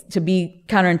obvious to be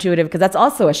counterintuitive, because that's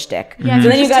also a shtick. Yeah, so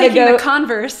then you got to go the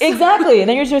converse. Exactly. And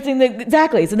then you're just saying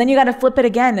exactly. So then you got to flip it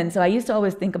again. And so I used to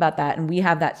always think about that. And we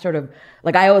have that sort of,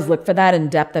 like, I always look for that in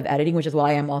depth of editing, which is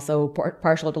why I'm also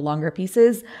partial to longer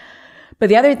pieces. But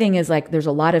the other thing is, like, there's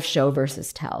a lot of show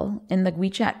versus tell in the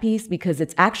WeChat piece, because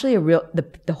it's actually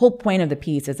the whole point of the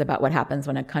piece is about what happens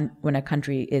when a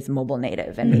country is mobile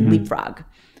native and they leapfrog,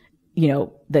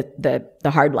 the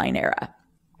hardline era.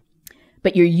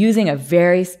 But you're using a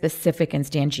very specific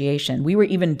instantiation. We were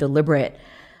even deliberate.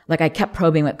 Like, I kept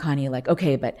probing with Connie, like,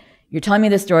 okay, but you're telling me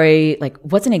this story, like,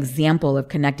 what's an example of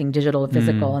connecting digital to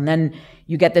physical? And then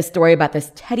you get this story about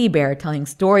this teddy bear telling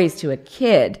stories to a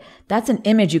kid. That's an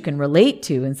image you can relate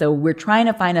to. And so we're trying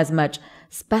to find as much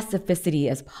specificity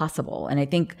as possible. And I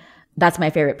think that's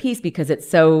my favorite piece, because it's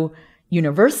so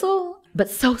universal, but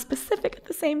so specific at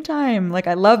the same time. Like,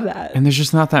 I love that. And there's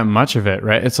just not that much of it,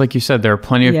 right? It's like you said, there are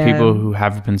plenty of people who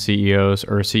have been CEOs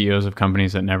or CEOs of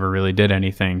companies that never really did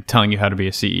anything telling you how to be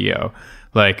a CEO.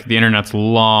 Like, the internet's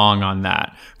long on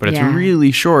that, but it's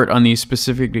really short on these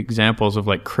specific examples of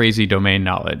like crazy domain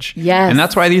knowledge. Yes. And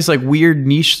that's why these like weird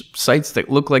niche sites that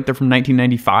look like they're from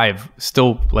 1995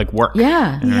 still like work.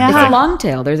 Yeah. It's a long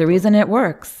tail. There's a reason it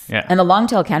works. Yeah. And the long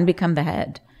tail can become the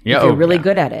head. If you're really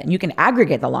good at it. And you can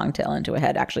aggregate the long tail into a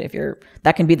head, actually,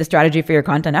 that can be the strategy for your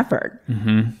content effort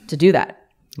to do that.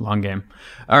 Long game.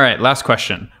 All right, last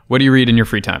question. What do you read in your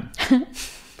free time?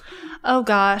 Oh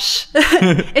gosh,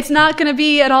 it's not going to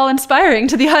be at all inspiring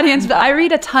to the audience, but I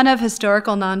read a ton of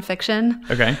historical nonfiction.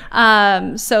 Okay.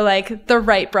 So like the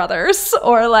Wright brothers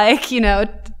or like,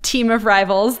 Team of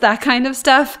Rivals, that kind of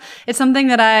stuff. It's something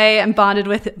that I am bonded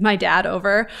with my dad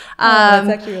over. That's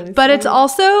actually really but sweet. it's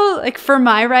also like for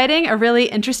my writing, a really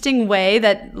interesting way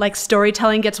that like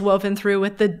storytelling gets woven through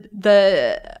with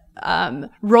the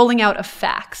rolling out of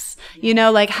facts,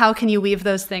 like how can you weave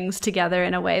those things together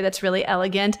in a way that's really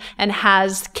elegant and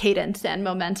has cadence and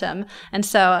momentum. And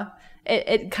so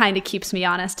it kind of keeps me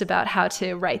honest about how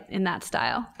to write in that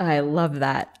style. I love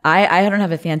that. I don't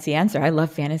have a fancy answer. I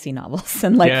love fantasy novels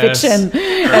and Yes. fiction.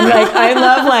 And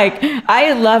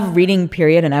I love reading,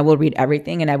 period. And I will read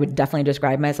everything. And I would definitely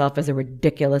describe myself as a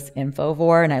ridiculous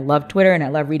infovore. And I love Twitter and I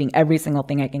love reading every single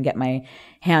thing I can get my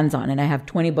hands on. And I have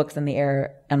 20 books in the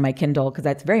air on my Kindle because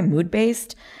that's very mood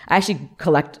based. I actually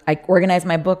I organize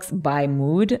my books by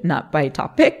mood, not by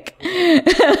topic.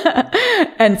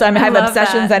 And so I have love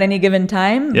obsessions that. at any given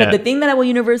time. Yeah. But the thing that I will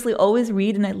universally always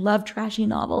read, and I love trashy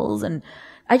novels, and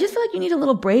I just feel like you need a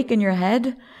little break in your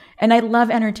head. And I love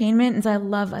entertainment, and so I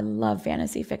love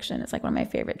fantasy fiction. It's like one of my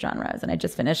favorite genres. And I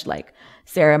just finished like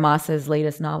Sarah Moss's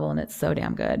latest novel, and it's so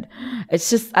damn good. It's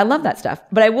just, I love that stuff.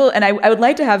 But I would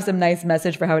like to have some nice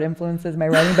message for how it influences my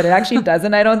writing, but it actually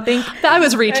doesn't, I don't think. I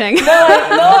was reaching.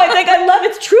 I think I love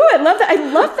it's true. I love that.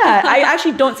 I love that. I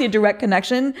actually don't see a direct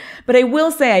connection, but I will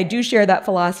say I do share that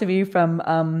philosophy from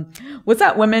what's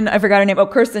that woman? I forgot her name. Oh,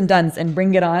 Kirsten Dunst in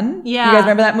Bring It On. Yeah. You guys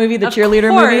remember that movie, the Of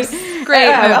cheerleader course. movie? Great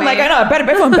I'm movie. like, I know,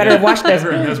 everyone better watch this.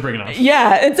 Let's bring it on.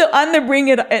 Yeah, and so on the Bring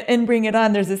It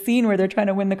On, there's a scene where they're trying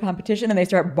to win the competition and they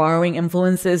start borrowing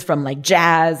influences from like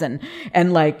jazz and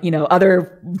like,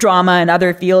 other drama and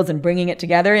other fields and bringing it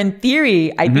together. In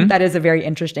theory, I think that is a very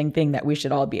interesting thing that we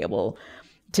should all be able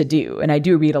to do. And I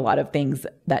do read a lot of things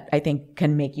that I think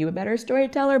can make you a better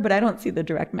storyteller, but I don't see the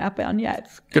direct map on yet.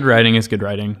 Good writing is good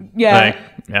writing. Yeah.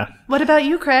 Yeah. What about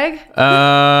you, Craig?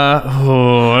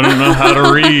 I don't know how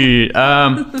to read.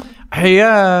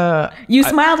 You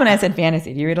smiled when I said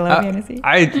fantasy. Do you read a lot of fantasy?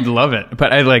 I love it,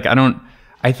 but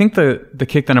I think the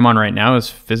kick that I'm on right now is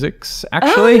physics,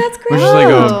 actually. Oh, that's great. Which is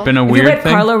like been a Have you weird read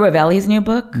thing. Carlo Rovelli's new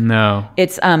book? No.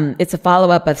 It's a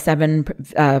follow-up of 7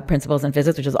 Principles in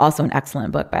Physics, which is also an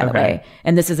excellent book, by the way.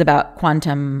 And this is about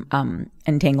quantum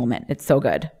entanglement. It's so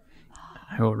good.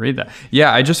 I will read that.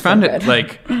 Yeah, I just found it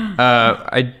like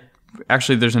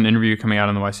actually there's an interview coming out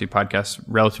on the YC podcast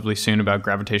relatively soon about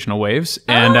gravitational waves,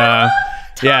 and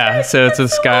so it's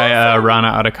this guy Rana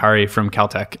Adhikari from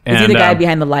Caltech. Is he the guy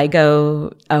behind the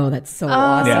LIGO? Oh, that's so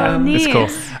awesome. Yeah, neat. it's cool.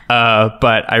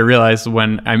 But I realized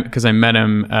because I met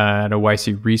him at a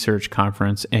YC research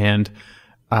conference, and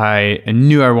I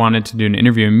knew I wanted to do an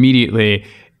interview immediately.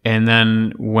 And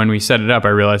then when we set it up, I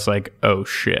realized like, oh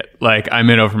shit, like I'm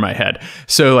in over my head.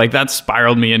 So like that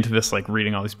spiraled me into this, like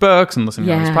reading all these books and listening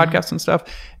to all these podcasts and stuff.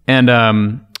 And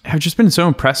I've just been so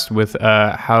impressed with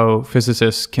how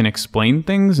physicists can explain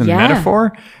things in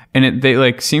metaphor. And they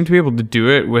like seem to be able to do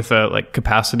it with a like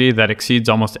capacity that exceeds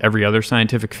almost every other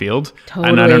scientific field. Totally.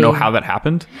 And I don't know how that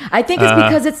happened. I think it's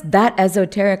because it's that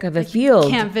esoteric of a field.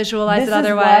 Can't visualize it This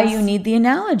otherwise. is why you need the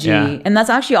analogy. Yeah. And that's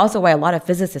actually also why a lot of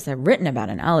physicists have written about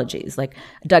analogies. Like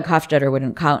Doug Hofstadter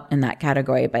wouldn't count in that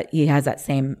category, but he has that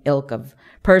same ilk of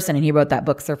person. And he wrote that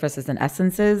book, Surfaces and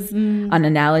Essences, on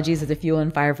analogies as a fuel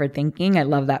and fire for thinking. I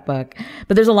love that book.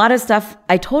 But there's a lot of stuff.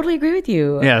 I totally agree with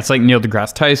you. Yeah, it's like Neil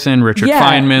deGrasse Tyson, Richard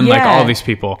Feynman, like all these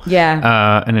people.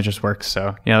 Yeah. And it just works.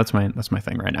 So yeah, that's my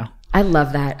thing right now. I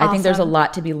love that. Awesome. I think there's a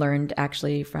lot to be learned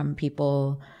actually from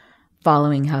people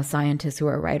following how scientists who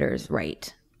are writers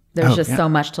write. There's so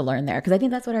much to learn there because I think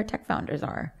that's what our tech founders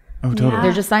are. Oh, totally. Yeah.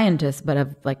 They're just scientists, but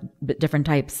of like different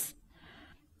types.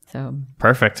 So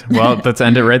Perfect. Well, let's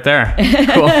end it right there.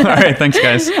 Cool. All right. Thanks,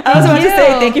 guys. I also want to say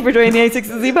thank you for joining the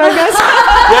A6Z podcast.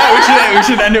 Yeah, we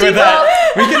should end it with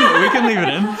that. We can leave it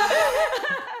in.